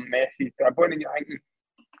Liga or Messi dribbling, and you're thinking,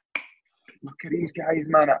 look at these guys,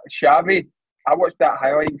 man. Xavi, I watched that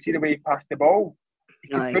highlight and see the way he passed the ball. He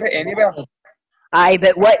could put it anywhere. Aye,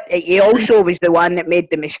 but he also was the one that made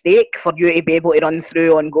the mistake for you to be able to run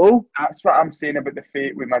through on goal. That's what I'm saying about the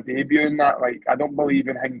fate with my debut and that. Like, I don't believe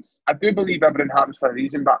in things. I do believe everything happens for a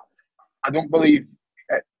reason, but I don't believe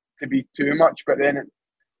it to be too much. But then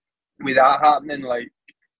with that happening, like,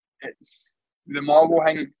 it's the Marvel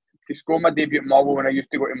thing. To score my debut at Marvel when I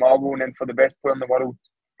used to go to Marvel, and then for the best player in the world,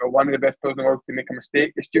 or one of the best players in the world, to make a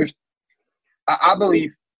mistake, it's just, I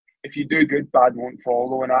believe if you do good, bad won't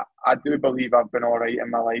follow, and I do believe I've been alright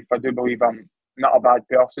in my life. I do believe I'm not a bad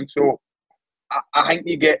person, so I think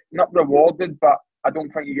you get not rewarded, but I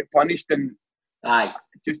don't think you get punished, and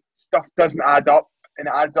just stuff doesn't add up, and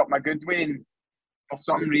it adds up my good way, and for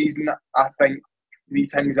some reason I think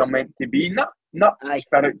these things are meant to be, not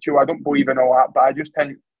spiritual. I don't believe in all that, but I just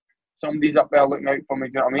think somebody's up there looking out for me.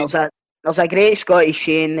 Do you know what I mean? There's a great Scottish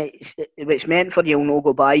saying that it's meant for you will no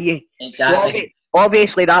go by you. Exactly. So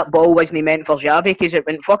obviously that ball wasn't meant for Xavi, because it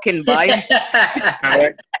went fucking by him.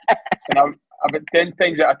 Correct. And I've got 10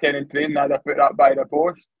 times out of 10 in training, I'd have put that by the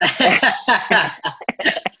post.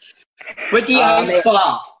 What do you think for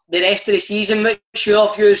the rest of the season? What's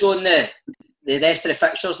your views on the rest of the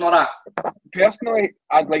fixtures and all that? Personally,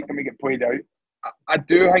 I'd like to make it played out. I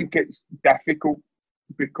do think it's difficult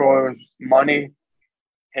because money,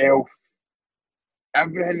 health,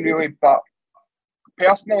 everything really, but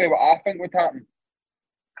personally what I think would happen,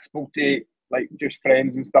 I spoke to like just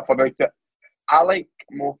friends and stuff about it. I like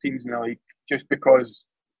more teams in the league just because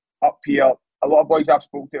up here, a lot of boys I've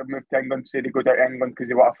spoken to have moved to England, say they go down to England because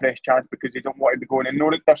they want a fresh chance, because they don't want to be going in. No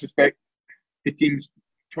disrespect to teams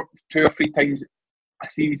 2 or 3 times a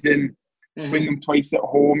season, win them twice at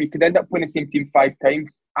home. You could end up playing the same team 5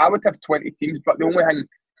 times. I would have 20 teams, but the only thing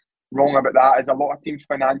wrong about that is a lot of teams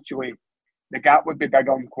financially, the gap would be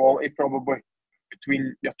bigger in quality probably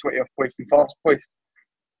between your 20th place and first place.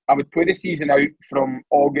 I would play the season out from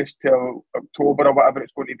August till October or whatever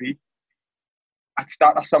it's going to be. I'd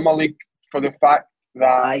start a summer league for the fact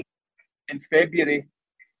that in February,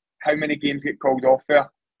 how many games get called off there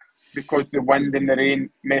because the wind and the rain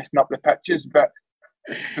messing up the pitches. But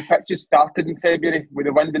if the pitches started in February, with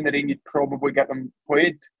the wind and the rain, you'd probably get them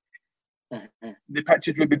played. The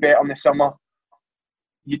pitches would be better in the summer.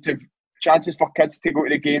 you'd have chances for kids to go to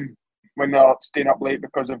the game when they're staying up late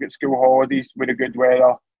because they've got school holidays with the good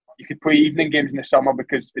weather. You could play evening games in the summer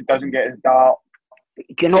because it doesn't get as dark.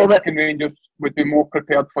 Do you know that Rangers would be more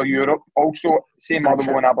prepared for Europe? Also, same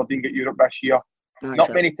Motherwell and Aberdeen get Europe this year.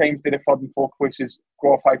 Not many times do the third and fourth places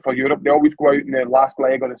qualify for Europe. They always go out in the last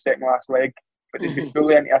leg or the second last leg, but they'd be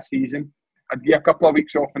fully into a season. I'd get a couple of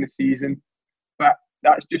weeks off in the season, but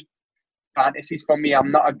that's just fantasies for me.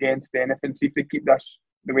 I'm not against anything. See if they keep this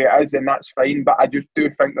the way it is, then that's fine. But I just do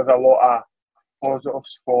think there's a lot of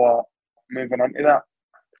positives for moving into that.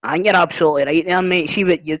 I think you're absolutely right there, mate. See,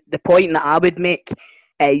 the point that I would make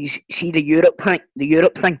is, see the Europe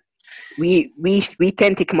thing. We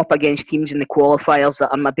tend to come up against teams in the qualifiers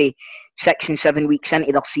that are maybe 6 and 7 weeks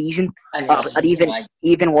into their season, or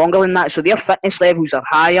even longer than that. So their fitness levels are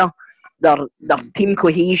higher. Their team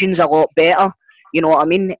cohesion's a lot better. You know what I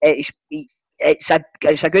mean? It's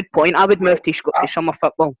a good point. I would move to summer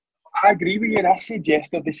football. I agree with you, and I said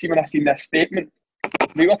yesterday, see when I seen this statement,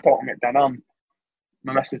 we were talking at dinner.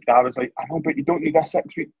 My missus dad was like, I know, but you don't need a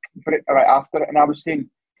 6 week break right after it. And I was saying,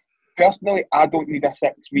 personally, I don't need a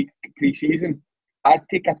 6 week pre-season. I'd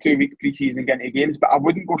take a 2 week pre-season and get into games, but I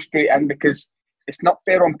wouldn't go straight in because it's not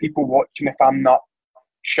fair on people watching if I'm not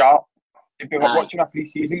sharp. If they were watching a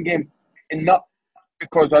pre-season game, and not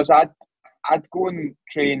because I'd go and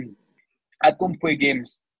train, I'd go and play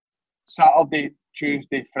games Saturday,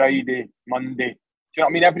 Tuesday, Friday, Monday. Do you know what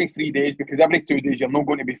I mean? Every 3 days, because every 2 days you're not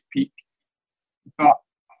going to be peak. But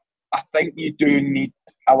I think you do need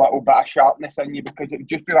a little bit of sharpness in you, because it would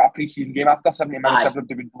just be like a pre-season game. After 70 minutes,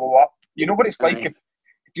 everybody would blow up. You know what it's like if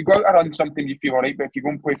you go out to run something, you feel alright, but if you go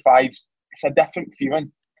and play fives, it's a different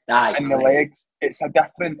feeling in the legs. It's a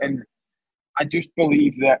different, and I just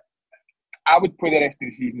believe that I would play the rest of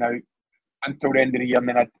the season out until the end of the year, and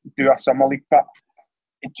then I'd do a summer league. But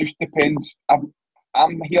it just depends.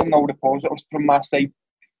 I'm hearing all the positives from my side.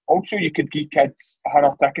 Also, you could give kids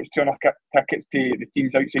 100 tickets, 200 tickets to the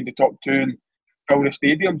teams outside the top two and fill the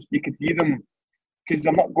stadiums. You could give them, because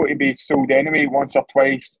they're not going to be sold anyway once or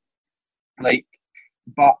twice.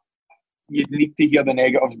 But you'd need to hear the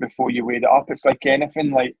negatives before you weigh it up. It's like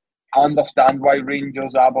anything. Like, I understand why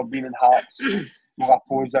Rangers, Aberdeen, and Hearts will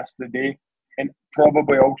oppose this today, and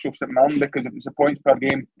probably also St Mirren, because if it's a points per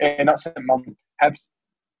game, not St Mirren, Hibs,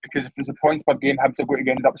 because if it's a points per game, Hibs are going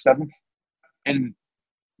to end up 7th, and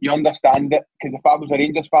you understand it, because if I was a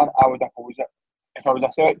Rangers fan, I would oppose it. If I was a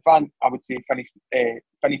Celtic fan, I would say finish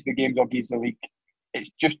the games or give the league. It's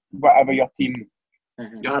just whatever your team.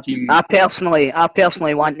 I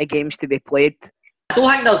personally want the games to be played. I don't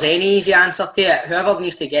think there's any easy answer to it. Whoever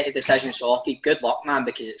needs to get the decision sorted, good luck, man,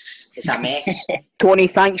 because it's a mess. Tony,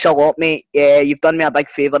 thanks a lot, mate. You've done me a big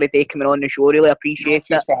favour today coming on the show. Really appreciate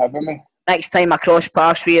it. For having me. Next time I cross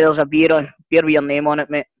paths with you, there's a beer with your name on it,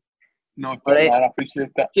 mate. No, man, I appreciate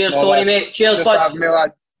it. Cheers, Tony, mate. Cheers, bud. Me,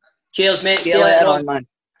 lad. Cheers, mate. See you later on, man.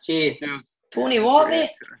 See you. Cheers. Tony, what, mate?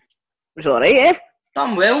 It was alright, eh?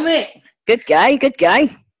 Done well, mate. Good guy.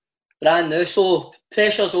 Brand new, so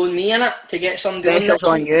pressure's on me, innit, to get some doing. Pressure's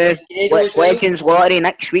on you. Legends Lottery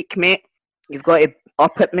next week, mate. You've got to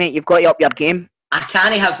up it, mate. You've got to up your game. I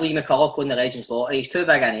can't have Lee McCulloch on the Legends Lottery. He's too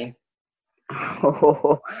big a name.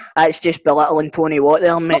 That's just belittling Tony Watt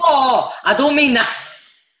there, mate. Oh, I don't mean that.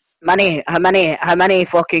 How many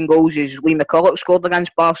fucking goals has Lee McCulloch scored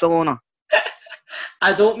against Barcelona?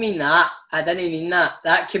 I don't mean that. I didn't mean that.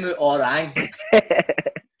 That came out all wrong.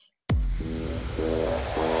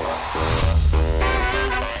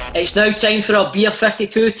 It's now time for our Beer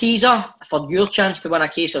 52 teaser. For your chance to win a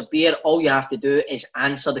case of beer, all you have to do is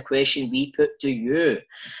answer the question we put to you.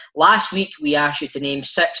 Last week, we asked you to name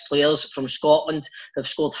 6 players from Scotland who have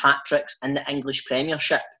scored hat-tricks in the English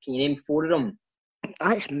Premiership. Can you name 4 of them?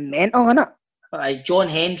 That's mental, isn't it? John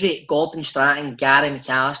Hendry, Gordon Strachan, Gary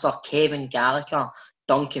McAllister, Kevin Gallagher,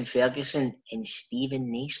 Duncan Ferguson and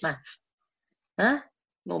Stephen Naismith. Huh?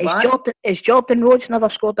 No bad. Is Jordan Rhodes never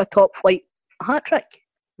scored a top-flight hat-trick?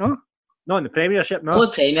 No? Not in the Premiership, no. No,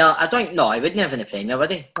 the Premier. I don't know. He wouldn't have in the Premier,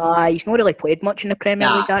 would he? He's not really played much in the Premier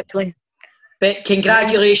League, actually. But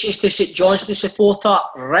congratulations to St Johnstone supporter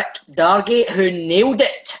Rick Dargate, who nailed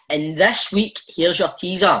it. And this week, here's your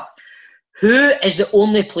teaser. Who is the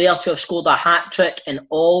only player to have scored a hat-trick in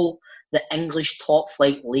all the English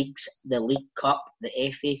top-flight leagues, the League Cup, the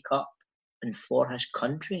FA Cup, and for his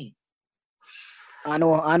country? I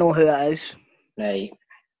know who it is. Right.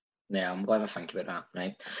 Yeah, I'm going to think about that,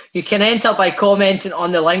 right? You can enter by commenting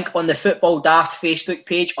on the link on the Football Daft Facebook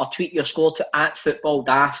page or tweet your score to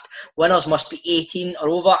 @FootballDaft. Winners must be 18 or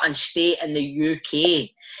over and stay in the UK.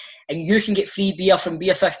 And you can get free beer from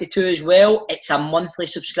Beer 52 as well. It's a monthly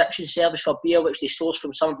subscription service for beer, which they source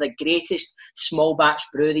from some of the greatest small batch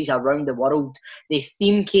breweries around the world. They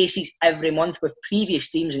theme cases every month with previous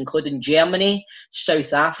themes including Germany,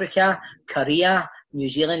 South Africa, Korea, New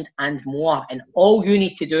Zealand and more. And all you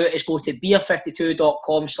need to do is go to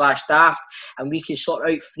beer52.com/daft and we can sort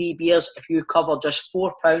out free beers if you cover just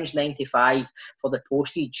 £4.95 for the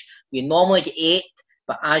postage. You normally get 8,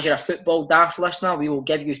 but as you're a Football Daft listener, we will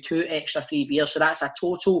give you 2 extra free beers. So that's a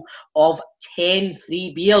total of 10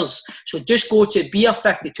 free beers. So just go to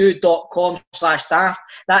beer52.com/daft.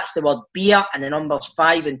 That's the word beer and the numbers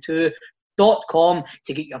 5 and 2.com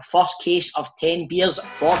to get your first case of 10 beers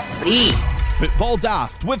for free. Football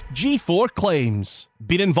Daft with G4 Claims.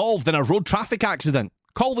 Been involved in a road traffic accident?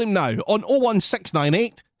 Call them now on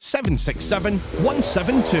 01698 767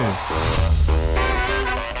 172.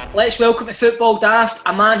 Let's welcome to Football Daft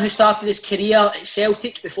a man who started his career at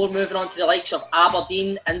Celtic before moving on to the likes of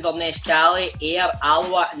Aberdeen, Inverness, Cali, Ayr,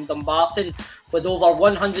 Alloa and Dumbarton. With over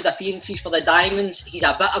 100 appearances for the Diamonds, he's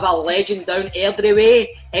a bit of a legend down Airdrie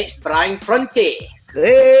way. It's Brian Prunty.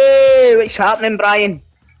 Hey, what's happening, Brian?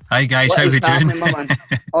 Hi guys, how are we doing?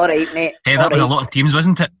 Alright, mate. Hey, that was a lot of teams,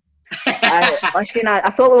 wasn't it? Listen, I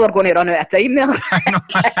thought we were going to run out of time there.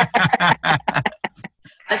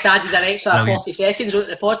 That's added an extra 40 seconds onto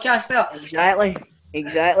the podcast there.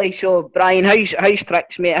 Exactly. So, Brian, how's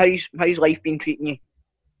tricks, mate? How's life been treating you?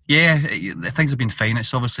 Yeah, things have been fine.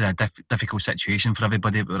 It's obviously a difficult situation for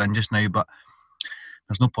everybody that we're in just now, but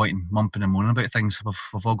there's no point in mumping and moaning about things.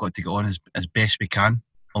 We've all got to get on as best we can,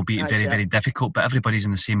 albeit very, very difficult, but everybody's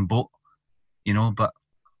in the same boat, you know. But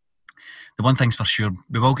the one thing's for sure,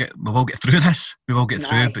 we will get through this. We will get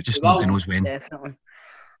through, but just nobody knows when. Definitely.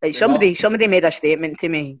 Like somebody made a statement to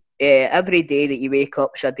me. Every day that you wake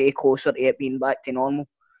up is a day closer to it being back to normal.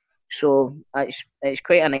 So it's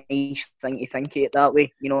quite a nice thing to think of it that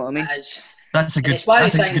way. You know what I mean? That's a good way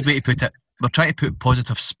to put it. We're trying to put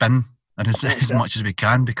positive spin as much as we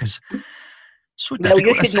can because so difficult. Well,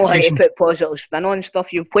 you should know how to put positive spin on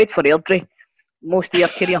stuff. You've played for Airdrie most of your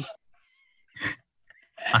career.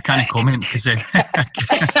 I can't comment because.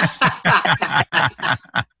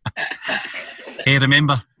 Hey,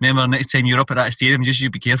 remember next time you're up at that stadium, just you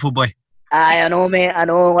be careful, boy. Aye, I know, mate. I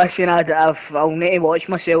know. Listen, I'll need to watch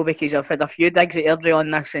myself because I've had a few digs at Airdrie on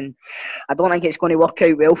this, and I don't think it's going to work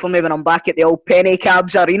out well for me when I'm back at the old Penny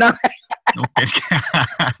Cabs Arena. Hey,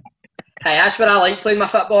 that's where I like playing my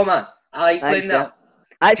football, man. I like playing there.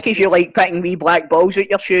 That's because you like picking wee black balls out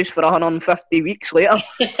your shoes for 150 weeks later.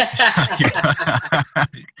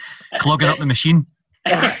 Clogging up the machine.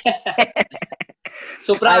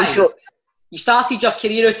 So, Brian, you started your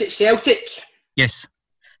career out at Celtic. Yes.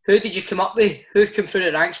 Who did you come up with? Who came through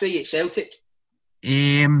the ranks with you at Celtic?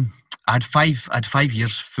 I had 5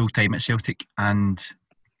 years full time at Celtic, and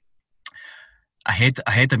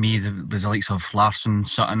ahead of me there was the likes of Larsson,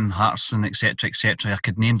 Sutton, Hartson, etc. I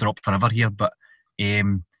could name drop forever here, but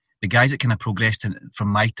the guys that kind of progressed from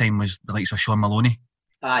my time was the likes of Sean Maloney.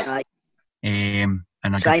 Aye. And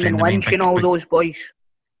a Simon Lynch and all those boys.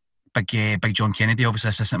 Big John Kennedy,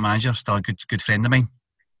 obviously assistant manager, still a good friend of mine.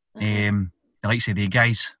 The likes of the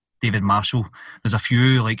guys, David Marshall. There's a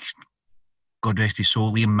few, like, God rest his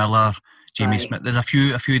soul, Liam Miller, Jamie Smith. There's a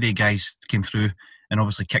few of the guys came through and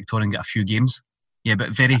obviously kicked on and got a few games. Yeah,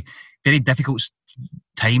 but very, very difficult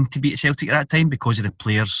time to be at Celtic at that time because of the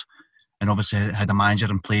players, and obviously had a manager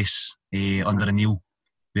in place under Neil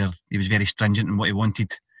where he was very stringent in what he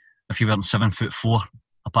wanted. If you weren't 7'4",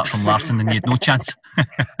 apart from Larsson, then you had no chance.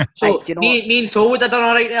 So, me and Toe would have done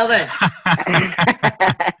all right there then.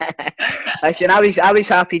 Listen, I was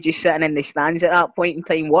happy just sitting in the stands at that point in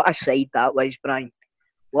time. What a side that was, Brian.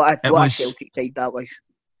 What a Celtic side that was.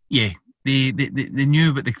 Yeah, they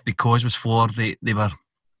knew what the cause was for. They were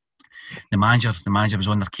the manager was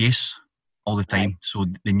on their case all the time, so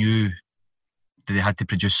they knew that they had to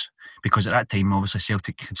produce, because at that time obviously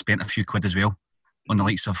Celtic had spent a few quid as well on the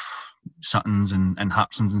likes of Suttons and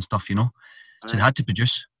Hartsons and stuff, you know. So they had to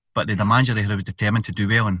produce, but they had a manager there who was determined to do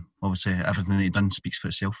well, and obviously everything that he'd done speaks for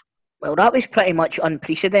itself. Well, that was pretty much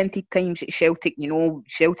unprecedented times at Celtic. You know,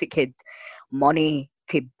 Celtic had money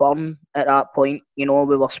to burn at that point. You know,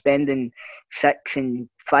 we were spending 5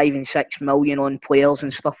 and 6 million on players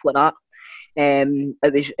and stuff like that.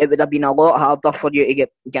 It would have been a lot harder for you to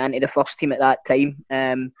get into the first team at that time.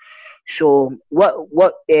 So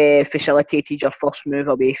what facilitated your first move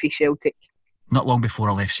away from Celtic? Not long before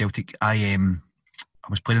I left Celtic, I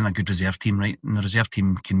was playing in a good reserve team, right? And the reserve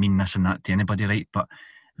team can mean this and that to anybody, right? But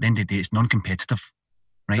at the end of the day, it's non-competitive,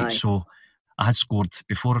 right? Aye. So I had scored,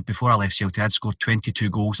 before I left Celtic, I had scored 22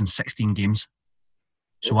 goals in 16 games.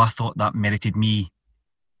 So I thought that merited me,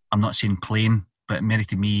 I'm not saying playing, but it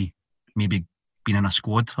merited me maybe being in a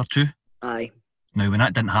squad or two. Aye. Now, when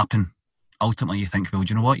that didn't happen, ultimately you think, well,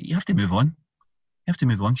 do you know what? You have to move on. You have to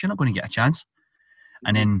move on. You're not going to get a chance.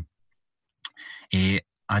 And then I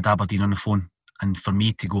had Aberdeen on the phone. And for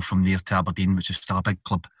me to go from there to Aberdeen, which is still a big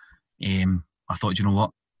club, I thought, do you know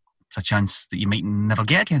what? It's a chance that you might never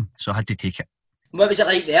get again. So I had to take it. What was it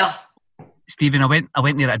like there? Stephen, I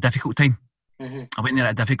went there at a difficult time. Mm-hmm. I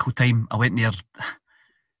went there,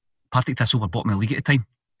 Partick Thistle were bottom of the league at the time.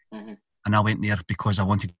 Mm-hmm. And I went there because I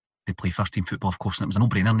wanted to play first team football, of course, and it was a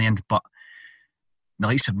no-brainer in the end. But the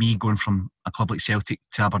likes of me going from a club like Celtic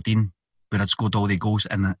to Aberdeen, where I'd scored all the goals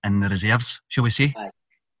in the reserves, shall we say, Aye.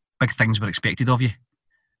 Big things were expected of you.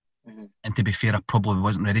 Mm-hmm. And to be fair, I probably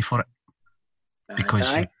wasn't ready for it. Because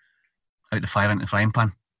Aye. out the fire into the frying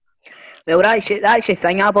pan. Well, that's the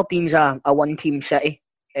thing. Aberdeen's a one-team city.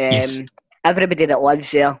 Yes. Everybody that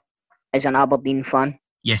lives there is an Aberdeen fan.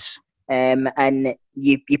 Yes. And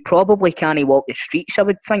you probably can't walk the streets, I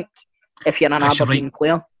would think, if you're an Yes, you're Aberdeen right.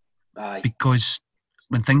 player. Aye. Because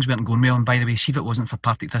when things weren't going well, and by the way, see if it wasn't for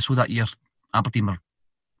Partick Thistle that year, Aberdeen were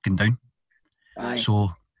going down. Aye.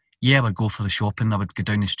 So, yeah, I would go for the shopping, I would go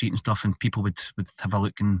down the street and stuff, and people would have a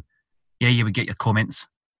look, and yeah, you would get your comments.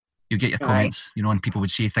 You'd get your comments, you know, and people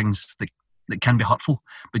would say things that can be hurtful.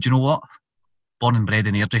 But you know what? Born and bred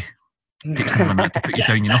in Airdrie. Takes more than that to put you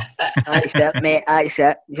down, you know. That's it, mate. That's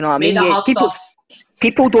it. You know what I Made mean? the hard stuff.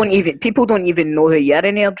 People don't even know who you are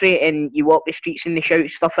in Airdrie, and you walk the streets and they shout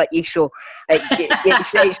stuff at you. So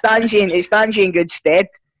it stands you in good stead.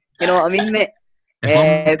 You know what I mean, mate?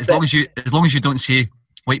 As long as you don't say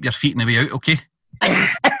wipe your feet on the way out, okay?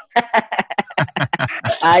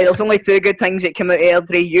 Aye, there's only two good things that come out of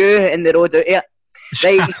Airdrie: you and the road out here.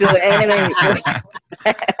 Right. So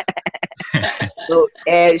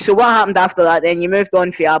anyway, so what happened after that? Then you moved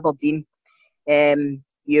on for Aberdeen.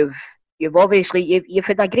 You've obviously you've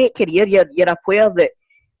had a great career. You're a player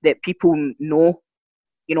that people know.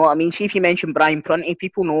 You know what I mean? See, if you mention Brian Prunty,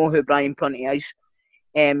 people know who Brian Prunty is.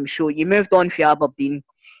 So you moved on for Aberdeen.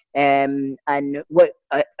 And what?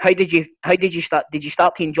 How did you start? Did you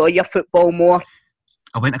start to enjoy your football more?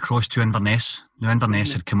 I went across to Inverness. Now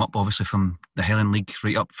Inverness had come up obviously from the Helen League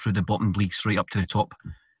right up through the bottom leagues right up to the top,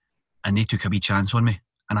 and they took a wee chance on me.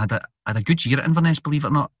 And I had a good year at Inverness, believe it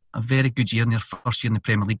or not, a very good year in their first year in the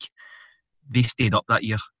Premier League. They stayed up that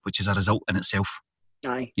year, which is a result in itself.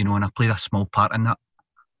 Aye. You know, and I played a small part in that.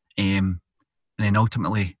 And then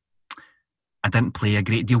ultimately, I didn't play a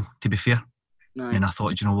great deal, to be fair. Aye. And I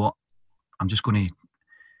thought, you know what, I've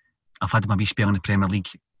had my wee spell in the Premier League.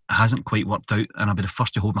 It hasn't quite worked out, and I'll be the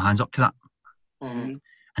first to hold my hands up to that. Mm-hmm.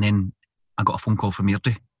 And then I got a phone call from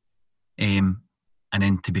Airdrie. And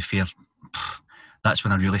then, to be fair, that's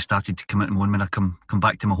when I really started to come into my own. When I come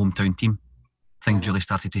back to my hometown team, things really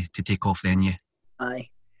started to take off then, yeah. Aye.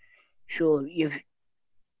 So you've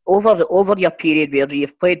over your period where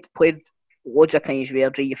you've played loads of times with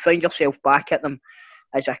Airdrie, you found yourself back at them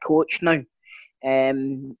as a coach now.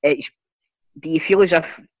 Do you feel as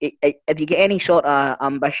if have you got any sort of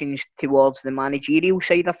ambitions towards the managerial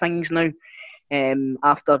side of things now?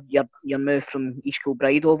 After your move from East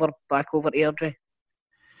Kilbride back over to Airdrie?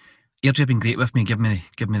 Airdrie have been great with me, give me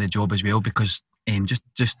the job as well, because just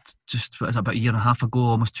what is it, about a year and a half ago,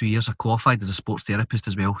 almost 2 years, I qualified as a sports therapist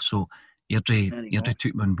as well. So Airdrie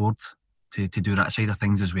took me on board to do that side of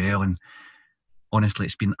things as well. And honestly,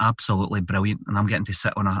 it's been absolutely brilliant. And I'm getting to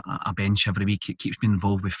sit on a bench every week. It keeps me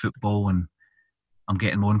involved with football, and I'm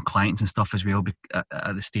getting my own clients and stuff as well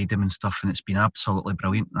at the stadium and stuff. And it's been absolutely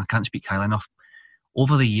brilliant. I can't speak highly enough.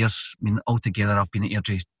 Over the years, I mean, altogether, I've been at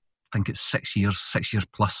Airdrie, I think it's 6 years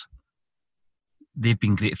plus. They've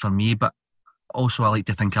been great for me, but also I like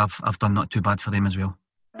to think I've done not too bad for them as well.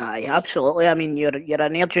 Aye, absolutely. I mean, you're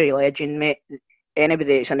an Airdrie legend, mate.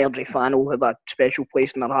 Anybody that's an Airdrie fan will have a special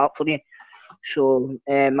place in their heart for you. So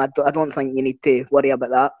I don't think you need to worry about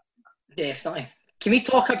that. Definitely. Can we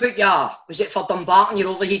talk about was it for Dumbarton, your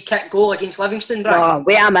overhead kick goal against Livingston, Brian? Oh,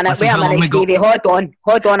 wait a minute, Stevie. Hold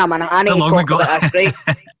on a minute. I need to talk about this,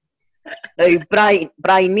 right? Now,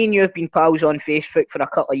 Brian, me and you have been pals on Facebook for a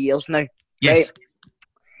couple of years now. Yes. Right?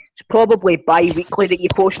 It's probably bi-weekly that you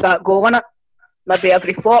post that goal in it. Maybe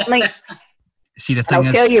every fortnight. See, the thing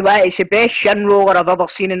I'll tell you what, it's the best shin roller I've ever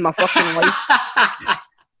seen in my fucking life.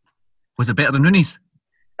 Was it better than Rooney's?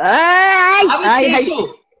 I would say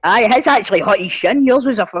so. Aye, his actually hurt his shin. Yours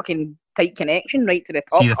was a fucking tight connection right to the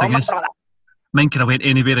top. See, the thing is, mine could have went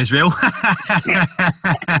anywhere as well.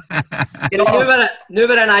 Now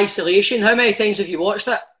we're in isolation. How many times have you watched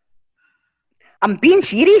it? I'm being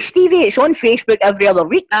serious, Stevie. It's on Facebook every other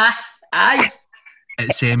week. Aye.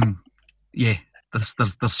 it's yeah.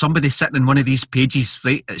 There's somebody sitting in one of these pages,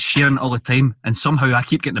 right? It's sharing it all the time, and somehow I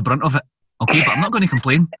keep getting the brunt of it. Okay, but I'm not going to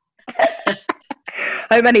complain.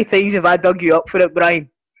 How many times have I dug you up for it, Brian?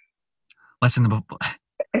 Listen,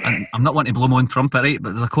 I'm not wanting to blow my own trumpet, right?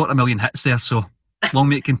 But there's 250,000 hits there, so long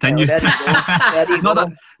may it continue. Well, there you go.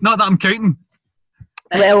 Not that I'm counting.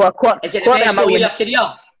 Well, Is it the best goal of your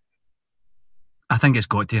career? I think it's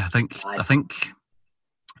got to. I think,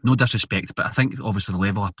 no disrespect, but I think obviously the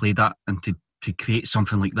level I played at, and to create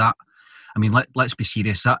something like that. I mean, let's be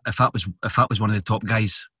serious. If that was one of the top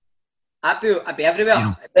guys, I'd be everywhere. You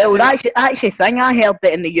know. Well, that's the thing. I heard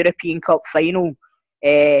that in the European Cup final,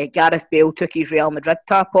 Gareth Bale took his Real Madrid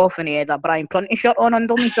top off and he had a Brian Prunty shirt on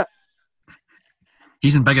underneath it.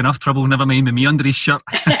 He's in big enough trouble. Never mind with me under his shirt.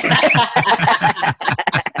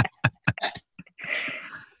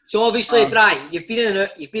 So obviously, Brian, you've been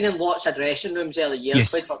in lots of dressing rooms early years,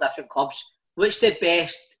 Yes. played for different clubs. What's the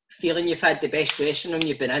best feeling you've had? The best dressing room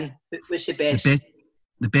you've been in? What's the best?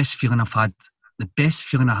 The best feeling I've had. The best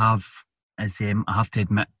feeling I have is I have to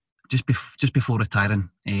admit, just before retiring,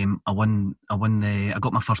 I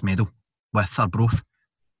got my first medal with Arbroath.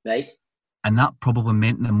 Right. And that probably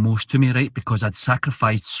meant the most to me, right? Because I'd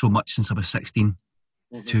sacrificed so much since I was 16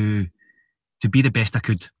 to be the best I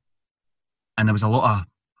could. And there was a lot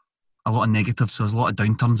of negatives, so there's a lot of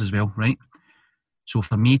downturns as well, right? So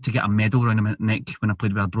for me to get a medal around my neck when I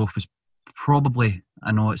played with Arbroath was probably,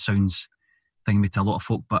 I know it sounds thingy to a lot of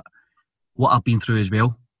folk, but what I've been through as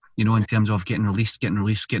well, you know, in terms of getting released.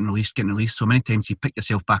 So many times you pick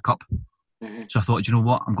yourself back up. So I thought, you know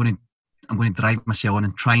what, I'm going to drive myself on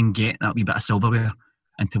and try and get that wee bit of silverware.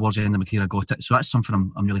 And towards the end of my career, I got it. So that's something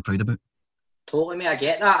I'm really proud about. Totally, mate. I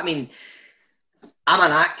get that. I mean, I'm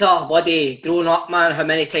an actor, bloody growing up, man. How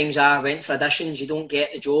many times I went for auditions, you don't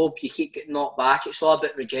get the job, you keep getting knocked back. It's all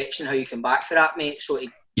about rejection, how you come back for that, mate. So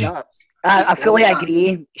yeah. I fully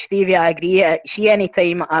agree, Stevie. I agree. See, any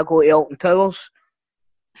time I go to Alton Towers,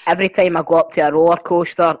 every time I go up to a roller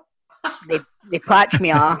coaster, they patch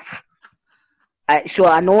me off. So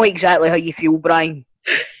I know exactly how you feel, Brian.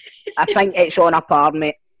 I think it's on a par,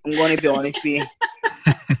 mate. I'm going to be honest with you.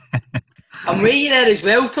 I'm with you there as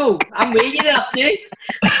well, Tom. I'm with you there, mate.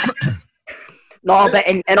 No, but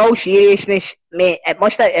in all seriousness, mate,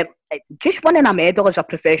 just winning a medal as a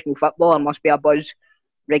professional footballer must be a buzz,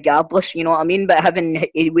 regardless, you know what I mean? But having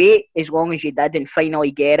to wait as long as you did and finally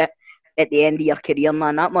get it at the end of your career,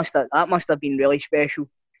 man, that must have been really special.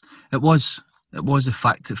 It was a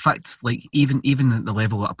fact. In fact, like even at the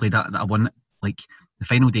level that I played at, that I won it, like the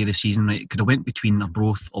final day of the season, right, it could have went between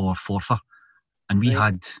Arbroath or Forfar, and we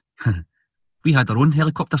had our own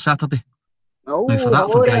helicopter Saturday. Oh, now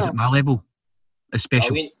for guys at my level, it's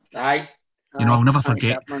special. Aye. You know, I'll never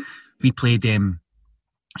forget. We played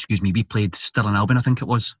Stirling Albion, I think it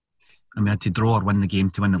was, and we had to draw or win the game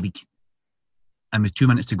to win the league. And with 2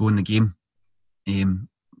 minutes to go in the game,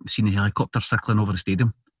 seen the helicopter circling over the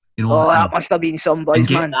stadium. You know, that must have been some buzz,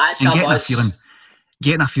 man.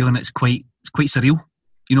 Getting a feeling it's quite surreal.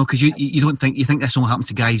 You know, because you don't think this only happens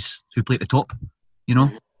to guys who play at the top. You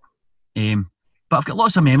know, but I've got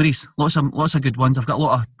lots of memories, lots of good ones. I've got a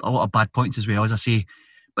lot of bad points as well, as I say.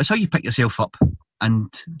 But it's how you pick yourself up,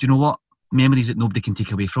 and do you know what? Memories that nobody can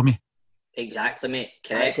take away from you. Exactly, mate.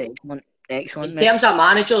 Correct. Excellent. In terms of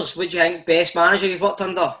managers, what do you think best manager you've worked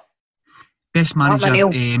under? Best manager,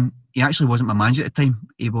 he actually wasn't my manager at the time.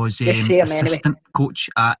 He was assistant coach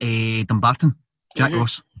at Dumbarton, Jack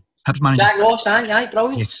Ross, Hibs manager. Jack Ross, aye,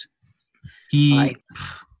 brilliant. Yes. He,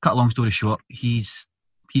 cut a long story short, he's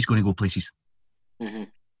going to go places. If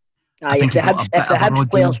the Hibs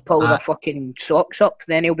players pull their fucking socks up,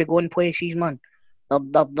 then he'll be going places, man. They're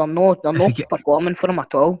not performing for him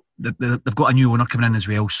at all. They've got a new owner coming in as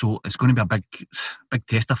well, so it's going to be a big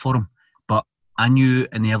tester for him. But I knew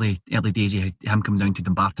in the early days of him coming down to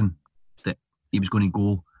Dumbarton that he was going to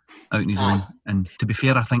go out on his own. And to be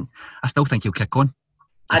fair, I still think he'll kick on.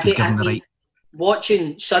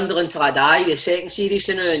 Watching Sunderland Till I Die, the second series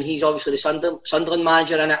now, and he's obviously the Sunderland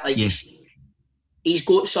manager in it. Like he's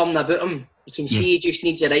got something about him. You can see he just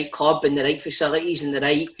needs the right club and the right facilities and the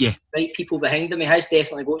right people behind him. He has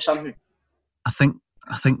definitely got something. I think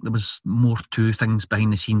there was more to things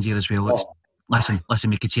behind the scenes here as well. Listen,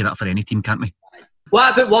 we could say that for any team, can't we?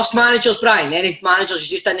 What about worst managers, Brian? Any managers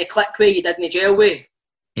you just didn't click with, you didn't gel with?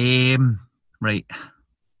 Right.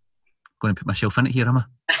 Going to put myself in it here, am I?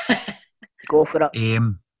 Go for it.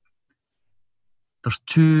 There's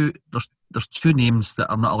two names that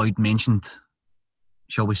are not allowed mentioned,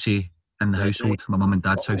 shall we say, in the household, my mum and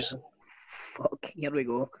dad's house. Fuck, here we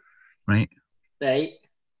go. Right.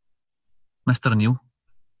 Mr. O'Neill.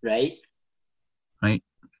 Right. right?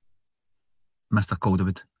 Mr.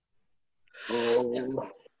 Calderwood.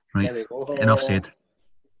 Right. There we go. Enough said.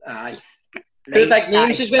 Aye. Two big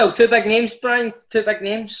names as well. Two big names, Brian. Two big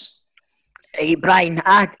names. Hey, Brian,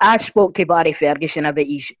 I spoke to Barry Ferguson about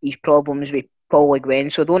his problems with Paul Le Guen,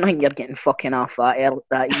 so don't think you're getting fucking off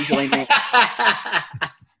that easily, mate.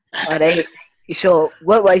 Alright. So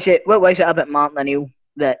what was it about Martin O'Neill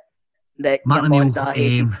that Martin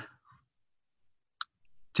O'Neill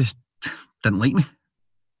just didn't like me.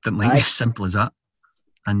 Didn't like me, as simple as that.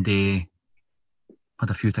 And had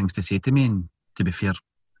a few things to say to me, and to be fair,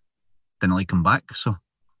 didn't like him back. So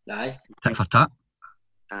tit for tat.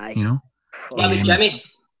 You know. What about Jimmy?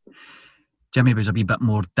 Jimmy was a wee bit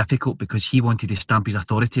more difficult because he wanted to stamp his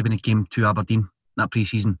authority when he came to Aberdeen that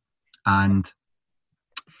pre-season, and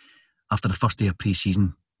after the first day of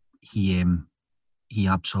pre-season, he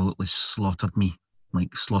absolutely slaughtered me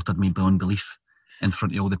beyond belief in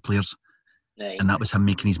front of all the players, and that was him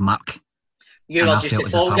making his mark. You were just the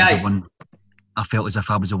fall guy. I felt as if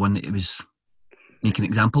I was the one that he was making an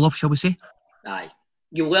example of, shall we say? Aye.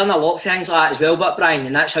 You learn a lot of things like that as well, but Brian,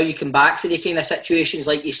 and that's how you come back for the kind of situations,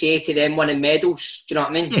 like you say, to them winning medals. Do you know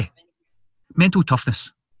what I mean? Yeah. Mental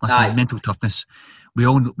toughness. Listen, mental toughness. We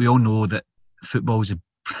all know that football is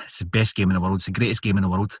it's the best game in the world. It's the greatest game in the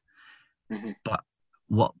world. Mm-hmm. But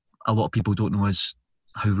what a lot of people don't know is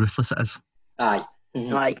how ruthless it is. Aye.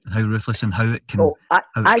 Mm-hmm. Aye. How ruthless and how it can.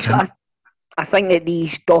 I think that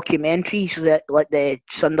these documentaries, that like the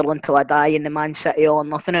Sunderland Till I Die and the Man City All or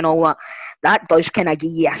Nothing and all that does kind of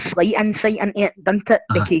give you a slight insight into it, doesn't it?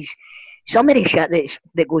 Because some of the shit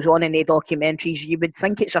that goes on in the documentaries, you would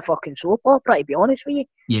think it's a fucking soap opera, to be honest with you.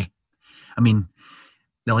 Yeah. I mean,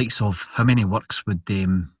 the likes of how many works would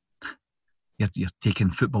you're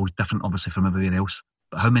taking football different obviously from everywhere else,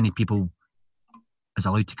 but how many people is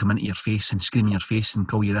allowed to come into your face and scream in your face and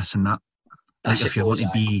call you this and that? Like if you want to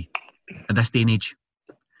be at this day and age,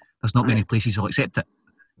 there's not many places will accept it.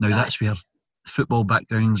 Now that's where football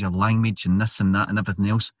backgrounds, your language and this and that and everything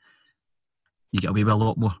else, you get away with a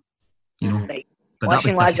lot more, you know. Right. But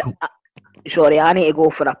listen, lads, sorry, I need to go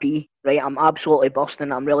for a pee. Right, I'm absolutely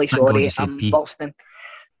busting. I'm really sorry. I'm busting.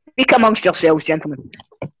 Speak amongst yourselves, gentlemen.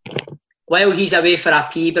 While he's away for a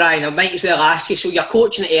pee, Brian, I might as well ask you. So you're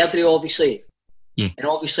coaching at Airdrie, obviously. Yeah. And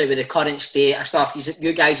obviously with the current state of stuff,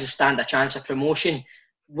 you guys have stand a chance of promotion.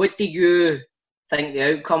 What do you think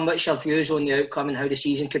the outcome? What's your views on the outcome and how the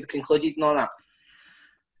season could be concluded and all that?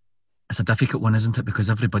 It's a difficult one, isn't it? Because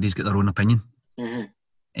everybody's got their own opinion.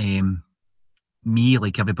 Mm-hmm. Me,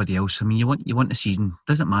 like everybody else, I mean, you want the season.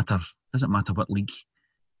 Doesn't matter what league.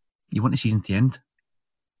 You want the season to end.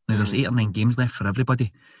 Now there's 8 or 9 games left for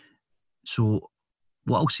everybody. So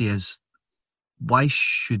what I'll say is, why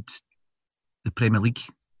should the Premier League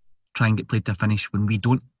try and get played to a finish when we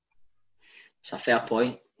don't? It's a fair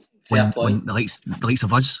point. When the likes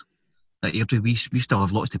of us at Airdrie, we still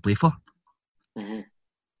have lots to play for. Mm-hmm.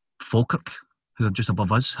 Falkirk, who are just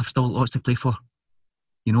above us, have still lots to play for.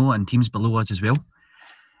 You know, and teams below us as well.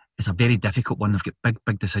 It's a very difficult one. They've got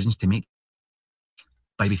big decisions to make.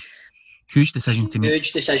 Baby, huge decisions to make.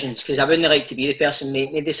 Huge decisions, because I wouldn't like to be the person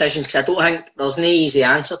making the decisions, because I don't think there's no easy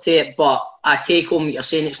answer to it. But I take home what you're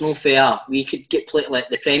saying, it's no fair. We could get played, like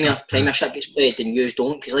the Premiership gets played and yous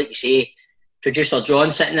don't, because like you say, producer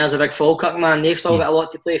John sitting there's a big Falkirk man, they've still got a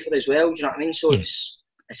lot to play for as well. Do you know what I mean? So it's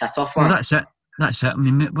a tough one. Well, that's it. I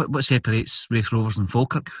mean, what separates Raith Rovers and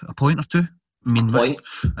Falkirk? A point or two? I mean,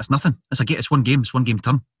 that's nothing. It's one game. It's one game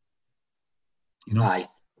term. You know. Aye.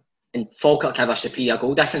 And Falkirk have a superior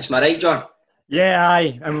goal difference. Am I right, John? Yeah,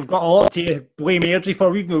 aye. And we've got a lot to blame Airdrie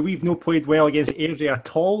for. We've not played well against Airdrie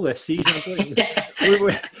at all this season.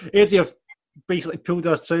 Airdrie have basically pulled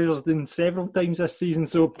our trousers down several times this season.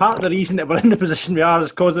 So part of the reason that we're in the position we are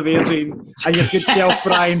is because of Airdrie and your good self,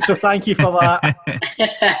 Brian. So thank you for that.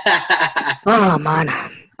 Oh man.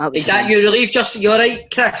 Is that you relieved? You're right,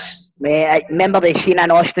 Chris? Mate, I remember the scene in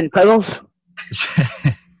Austin Powers.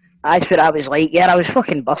 That's what I was like. Yeah, I was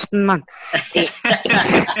fucking busting, man.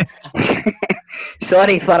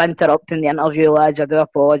 Sorry for interrupting the interview, lads. I do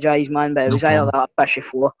apologise, man, but it was either that or piss your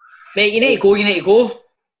floor. Mate, you need to go.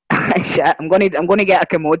 I'm going to get a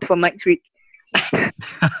commode for next week.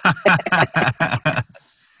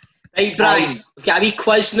 Right, Brian, we've got a wee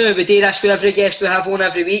quiz now. We do this with every guest we have on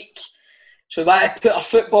every week. So we want to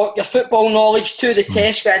put your football knowledge to the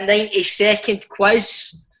test with a 90-second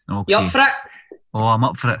quiz. Okay. You up for it? Oh, I'm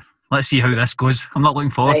up for it. Let's see how this goes. I'm not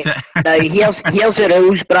looking forward to it. Now, here's the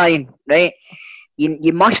rules, Brian, right?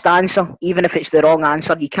 You must answer, even if it's the wrong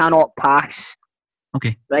answer. You cannot pass.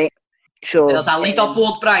 Okay. Right? So there's a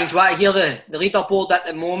leaderboard, Brian. Do you want to hear the leaderboard at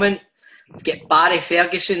the moment? We've got Barry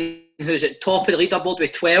Ferguson who's at top of the leaderboard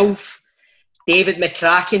with 12. David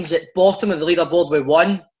McCracken's at bottom of the leaderboard with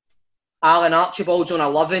 1. Alan Archibald's on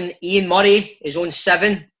 11. Ian Murray is on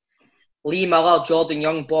 7. Lee Miller, Jordan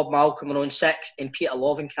Young, Bob Malcolm are on 6. And Peter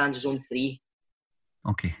Lovenkrands is on 3.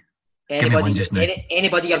 Okay.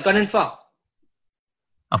 Anybody you're gunning for?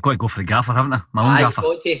 I've got to go for the gaffer, haven't I? My own gaffer.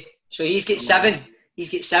 Got to. So he's got 7.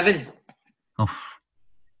 Oh.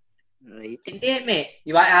 Right. Can do it, mate.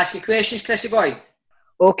 You want to ask your questions, Chrissy boy?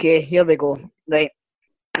 Okay, here we go. Right.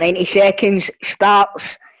 90 seconds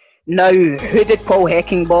starts now. Who did Paul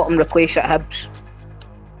Heckingbottom replace at Hibs?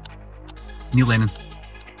 Neil Lennon.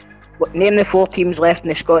 Name the 4 teams left in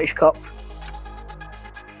the Scottish Cup.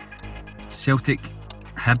 Celtic,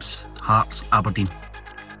 Hibs, Hearts, Aberdeen.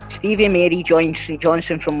 Stevie Mary joins St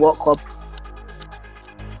Johnstone from what club?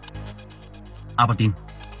 Aberdeen.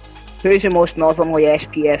 Who's the most northerly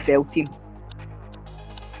SPFL team?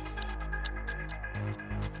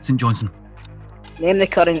 St Johnstone. Name the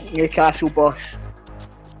current Newcastle boss.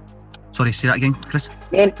 Sorry, say that again, Chris.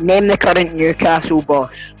 Name the current Newcastle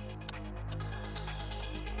boss.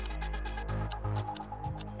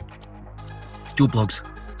 Joe Bloggs.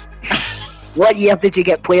 What year did you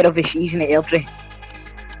get Player of the Season at Airdrie?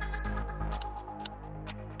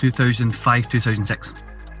 2005, 2006.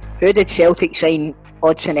 Who did Celtic sign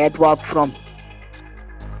Odsonne Edouard from?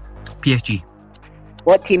 PSG.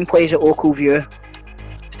 What team plays at Oakville View?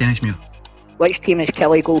 Stenishmuir. Which team is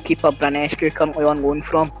Killie goalkeeper Branescu currently on loan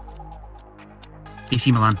from?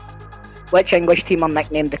 AC Milan. Which English team are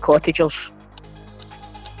nicknamed the Cottagers?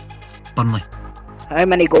 Burnley. How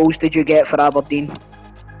many goals did you get for Aberdeen?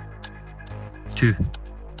 2.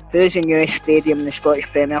 Who's the newest stadium in the Scottish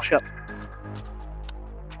Premiership?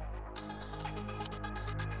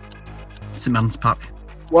 St Mirren's Park.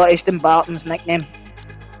 What is Dumbarton's nickname?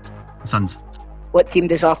 Suns. What team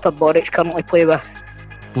does Arthur Boric currently play with?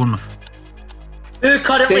 Bournemouth. Who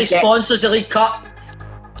currently sponsors the League Cup?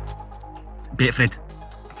 Betfred.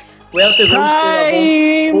 Where do rules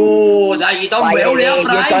go? Oh, that you done well there,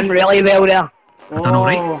 Brian. You've done really well there. I've done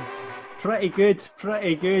alright. Pretty good.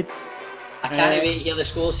 I can't wait to hear the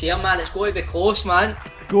scores here, man. It's going to be close, man.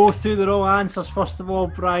 Go through the wrong answers first of all,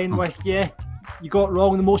 Brian, with you. You got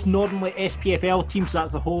wrong the most northerly SPFL team, so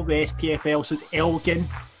that's the whole of the SPFL, so it's Elgin.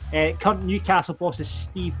 Current Newcastle boss is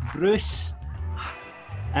Steve Bruce.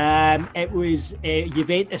 It was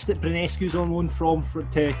Juventus that Branescu's on loan from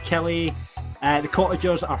to Killie. The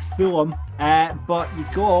Cottagers are Fulham, but you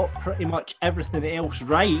got pretty much everything else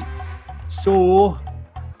right. So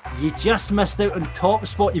you just missed out on top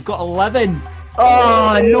spot. You've got 11.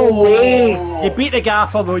 Oh, no way. You beat the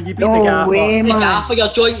gaffer though. You beat the gaffer. No way, man. The gaffer, your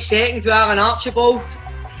joint second with Aaron Archibald.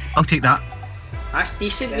 I'll take that. That's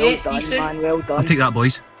decent, Well mate. done, Decent. man. Well done. I'll take that,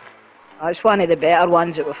 boys. That's one of the better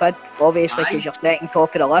ones that we've had, obviously, because you're second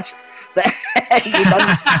top of the list. But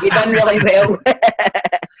you done really well.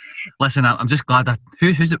 Listen, I'm just glad that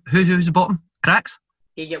who's the bottom? Cracks?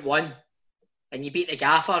 He get 1. And you beat the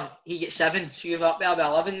gaffer, he gets 7. So you've up there with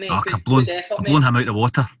 11, mate. Oh, Good blown effort, him out the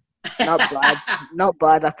water. Not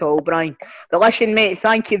bad at all, Brian. But listen, mate,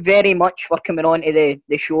 thank you very much for coming on to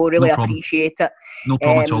the show. Really appreciate it. No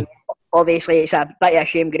problem at all. Obviously, it's a bit of a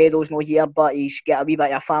shame Grado's not here, but he's got a wee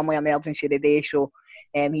bit of a family emergency today, so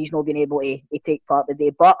he's not been able to take part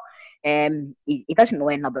today. But he doesn't know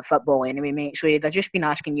anything about football anyway, mate, so he'd have just been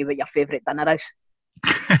asking you what your favourite dinner is.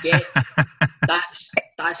 Yeah,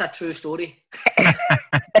 that's a true story.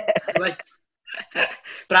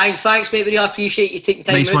 Brian, thanks, mate. We really appreciate you taking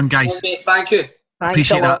time. Nice out. one, guys. Mate, thank you. Thanks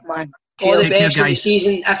Appreciate a lot, that. man. All the Take best care, for the guys.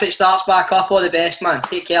 season. If it starts back up, all the best, man.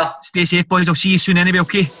 Take care. Stay safe, boys. I'll see you soon anyway,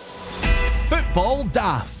 okay? Football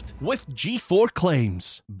Daft with G4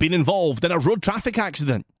 Claims. Been involved in a road traffic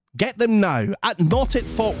accident? Get them now at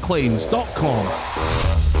notitfaultclaims.com.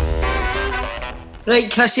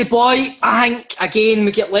 Right, Chrissy boy, I think, again,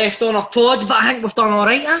 we get left on our pods, but I think we've done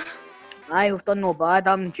alright, eh? Aye, we've done no bad.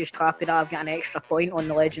 I'm just happy that I've got an extra point on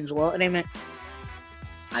the Legends Lottery, mate.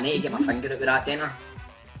 I need to get my finger out with that, don't I?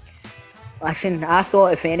 Listen, I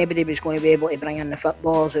thought if anybody was going to be able to bring in the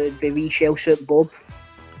footballers, it would be wee shell suit Bob.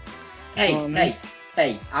 Hey,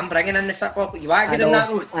 I'm bringing in the football, but you are good in that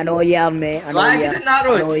road. I know you are, mate. I know you are good in that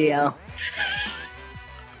road. I know you are.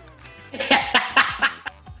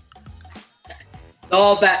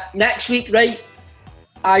 No, but next week, right,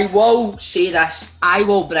 I will say this. I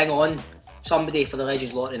will bring on somebody for the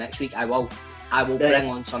Legends Lottery next week. I will bring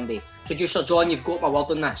on somebody. Producer John, you've got my word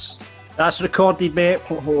on this. That's recorded, mate.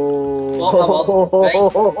 Got my word, right?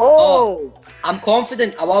 Oh, I'm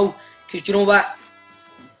confident I will, because do you know what?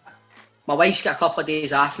 My wife's got a couple of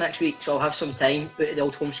days off next week, so I'll have some time out of the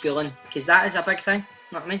old homeschooling, because that is a big thing, you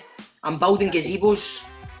know what I mean? I'm building gazebos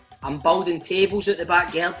I'm building tables at the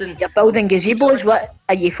back garden. You're building gazebos? What?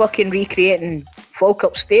 Are you fucking recreating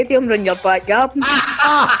Falkirk Stadium in your back garden?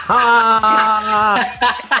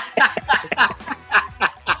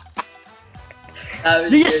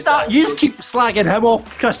 You just keep slagging him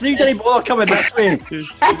off, Chris. You didn't bother coming this way.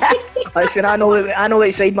 Listen, I know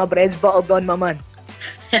what side my bread's buttered on, my man.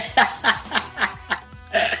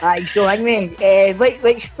 Aye, so anyway,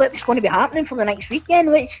 what's going to be happening for the next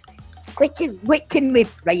weekend? What can we?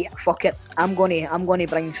 Right, fuck it. I'm gonna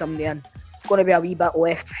bring somebody in. It's going to be a wee bit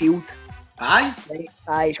left field. Aye? Right?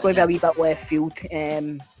 Aye, it's going to be a wee bit left field.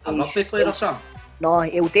 A rugby player or something? No,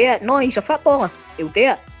 he'll do it. No, he's a footballer. He'll do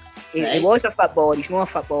it. He Right. was a footballer. He's not a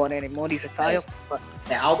footballer anymore. He's retired. But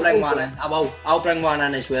Yeah, I'll bring one in. I will. I'll bring one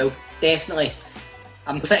in as well. Definitely.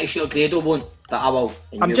 I'm pretty sure Grado won't, but I will.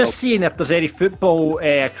 And I'm you just will. seeing if there's any football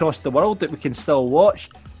across the world that we can still watch.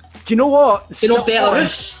 Do you know what? You know Still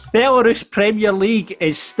Belarus? Belarus Premier League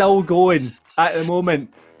is still going at the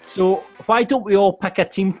moment. So why don't we all pick a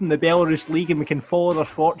team from the Belarus League and we can follow their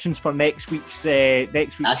fortunes for next week's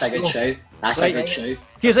That's a good show. That's a good show.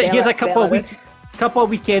 Here's a couple Belarus. of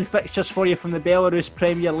weekend fixtures for you from the Belarus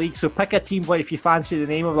Premier League. So pick a team where if you fancy the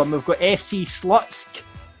name of them. We've got FC Slutsk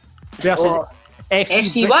versus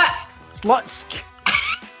FC what? Slutsk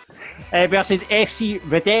versus FC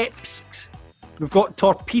Videbsk. We've got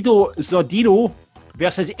Torpedo Zodino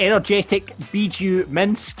versus Energetic BGU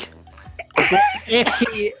Minsk. We've got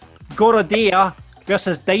FK Gorodea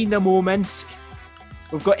versus Dynamo Minsk.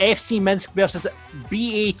 We've got FC Minsk versus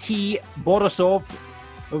BAT Borisov.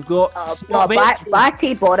 We've got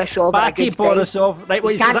Batty Borisov. Batty Borisov. Right,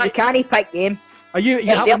 You can't pick them. Are you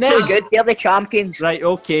They're having too them? good. They're the champions. Right,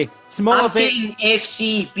 okay. I'm taking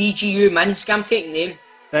FC BGU Minsk. I'm taking them.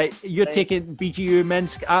 Right, you're taking BGU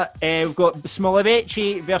Minsk. We've got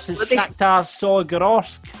Smoloveci versus What is- Shakhtar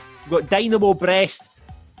Sologorsk. We've got Dynamo Brest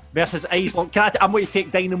versus Iceland. I'm going to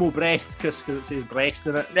take Dynamo Brest because it says Brest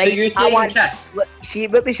in it. Who you I taking, want. Chris? See,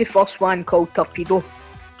 what was the first one called? Torpedo.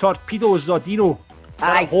 Torpedo Zodino. They're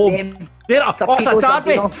Aye, at home. them. That's a Torpedo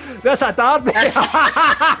derby. Zodino. That's a derby.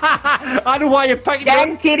 I know why you picked Get it.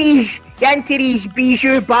 into these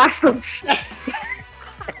bijou bastards.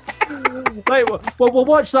 Right, we'll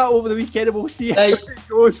watch that over the weekend and we'll see how it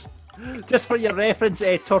goes. Just for your reference,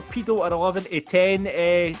 Torpedo are 11 to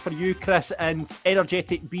 10 for you, Chris, and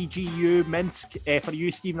Energetic BGU Minsk for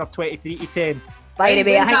you, Stephen, are 23 to 10. By the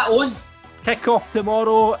way, When's that on? Kick off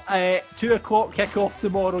tomorrow, 2 o'clock kick off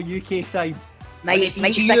tomorrow, UK time. might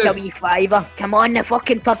BGU. stick a wee fiver. Come on, the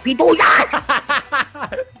fucking torpedo. Yes!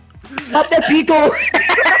 Up the pedo.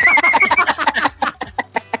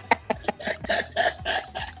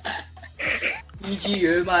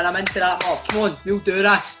 BGU, man. I'm into that. Oh, come on. We'll do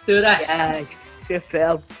this. Do this. Yeah,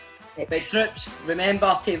 superb. But troops,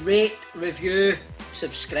 remember to rate, review,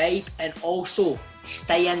 subscribe, and also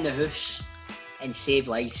stay in the house and save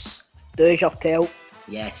lives. Do as you're told.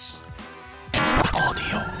 Yes.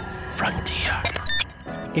 Audio Frontier.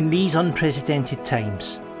 In these unprecedented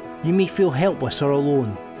times, you may feel helpless or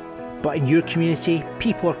alone, but in your community,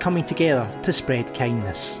 people are coming together to spread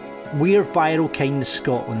kindness. We're Viral Kindness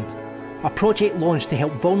Scotland, a project launched to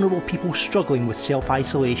help vulnerable people struggling with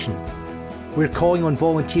self-isolation. We're calling on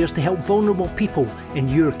volunteers to help vulnerable people in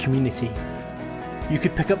your community. You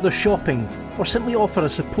could pick up their shopping or simply offer a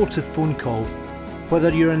supportive phone call. Whether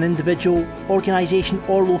you're an individual, organisation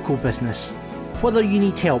or local business, whether you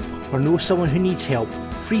need help or know someone who needs help,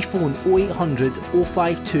 free phone 0800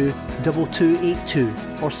 052 2282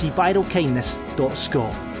 or see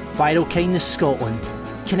viralkindness.scot. Viral Kindness Scotland,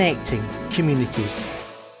 connecting communities.